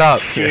 pull that up.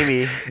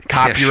 Jamie.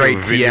 Copyright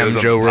Can't show videos TM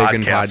on Joe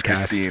Rogan podcasts, podcast.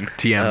 Christine.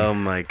 TM. Oh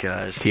my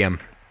gosh. TM.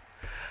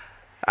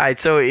 All right,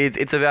 so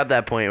it's about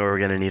that point where we're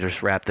gonna need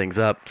to wrap things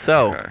up.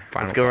 So Okay.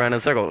 Final let's go around in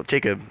a circle.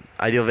 Jacob,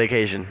 ideal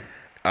vacation.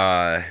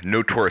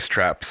 No tourist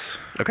traps.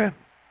 Okay,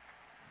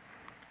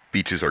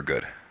 Beaches are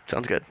good.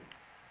 sounds good.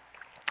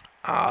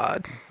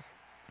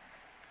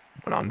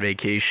 Went on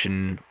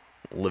vacation,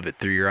 live it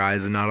through your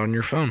eyes and not on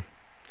your phone.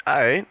 All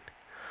right.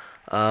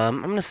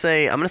 I'm gonna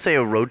say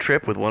a road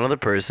trip with one other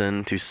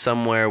person to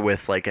somewhere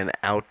with like an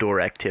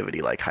outdoor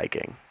activity like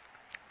hiking.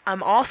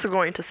 I'm also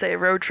going to say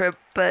road trip,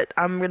 but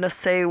I'm going to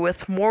say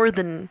with more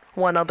than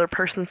one other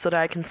person so that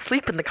I can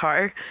sleep in the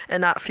car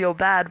and not feel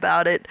bad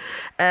about it,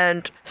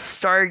 and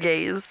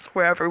stargaze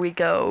wherever we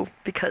go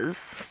because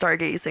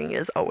stargazing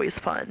is always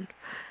fun.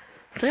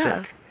 So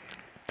yeah, Sick.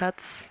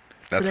 that's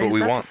That's what today's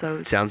we want.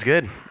 episode. Sounds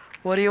good.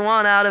 What do you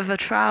want out of a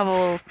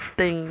travel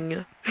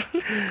thing?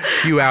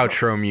 Cue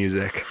outro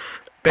music.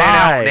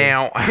 Bye.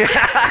 Now.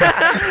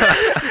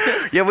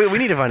 Yeah, we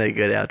need to find a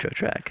good outro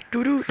track.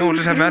 No, we'll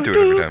just have Matt do it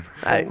every time.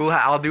 Alright.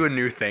 I'll do a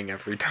new thing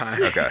every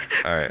time. Okay.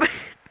 All right.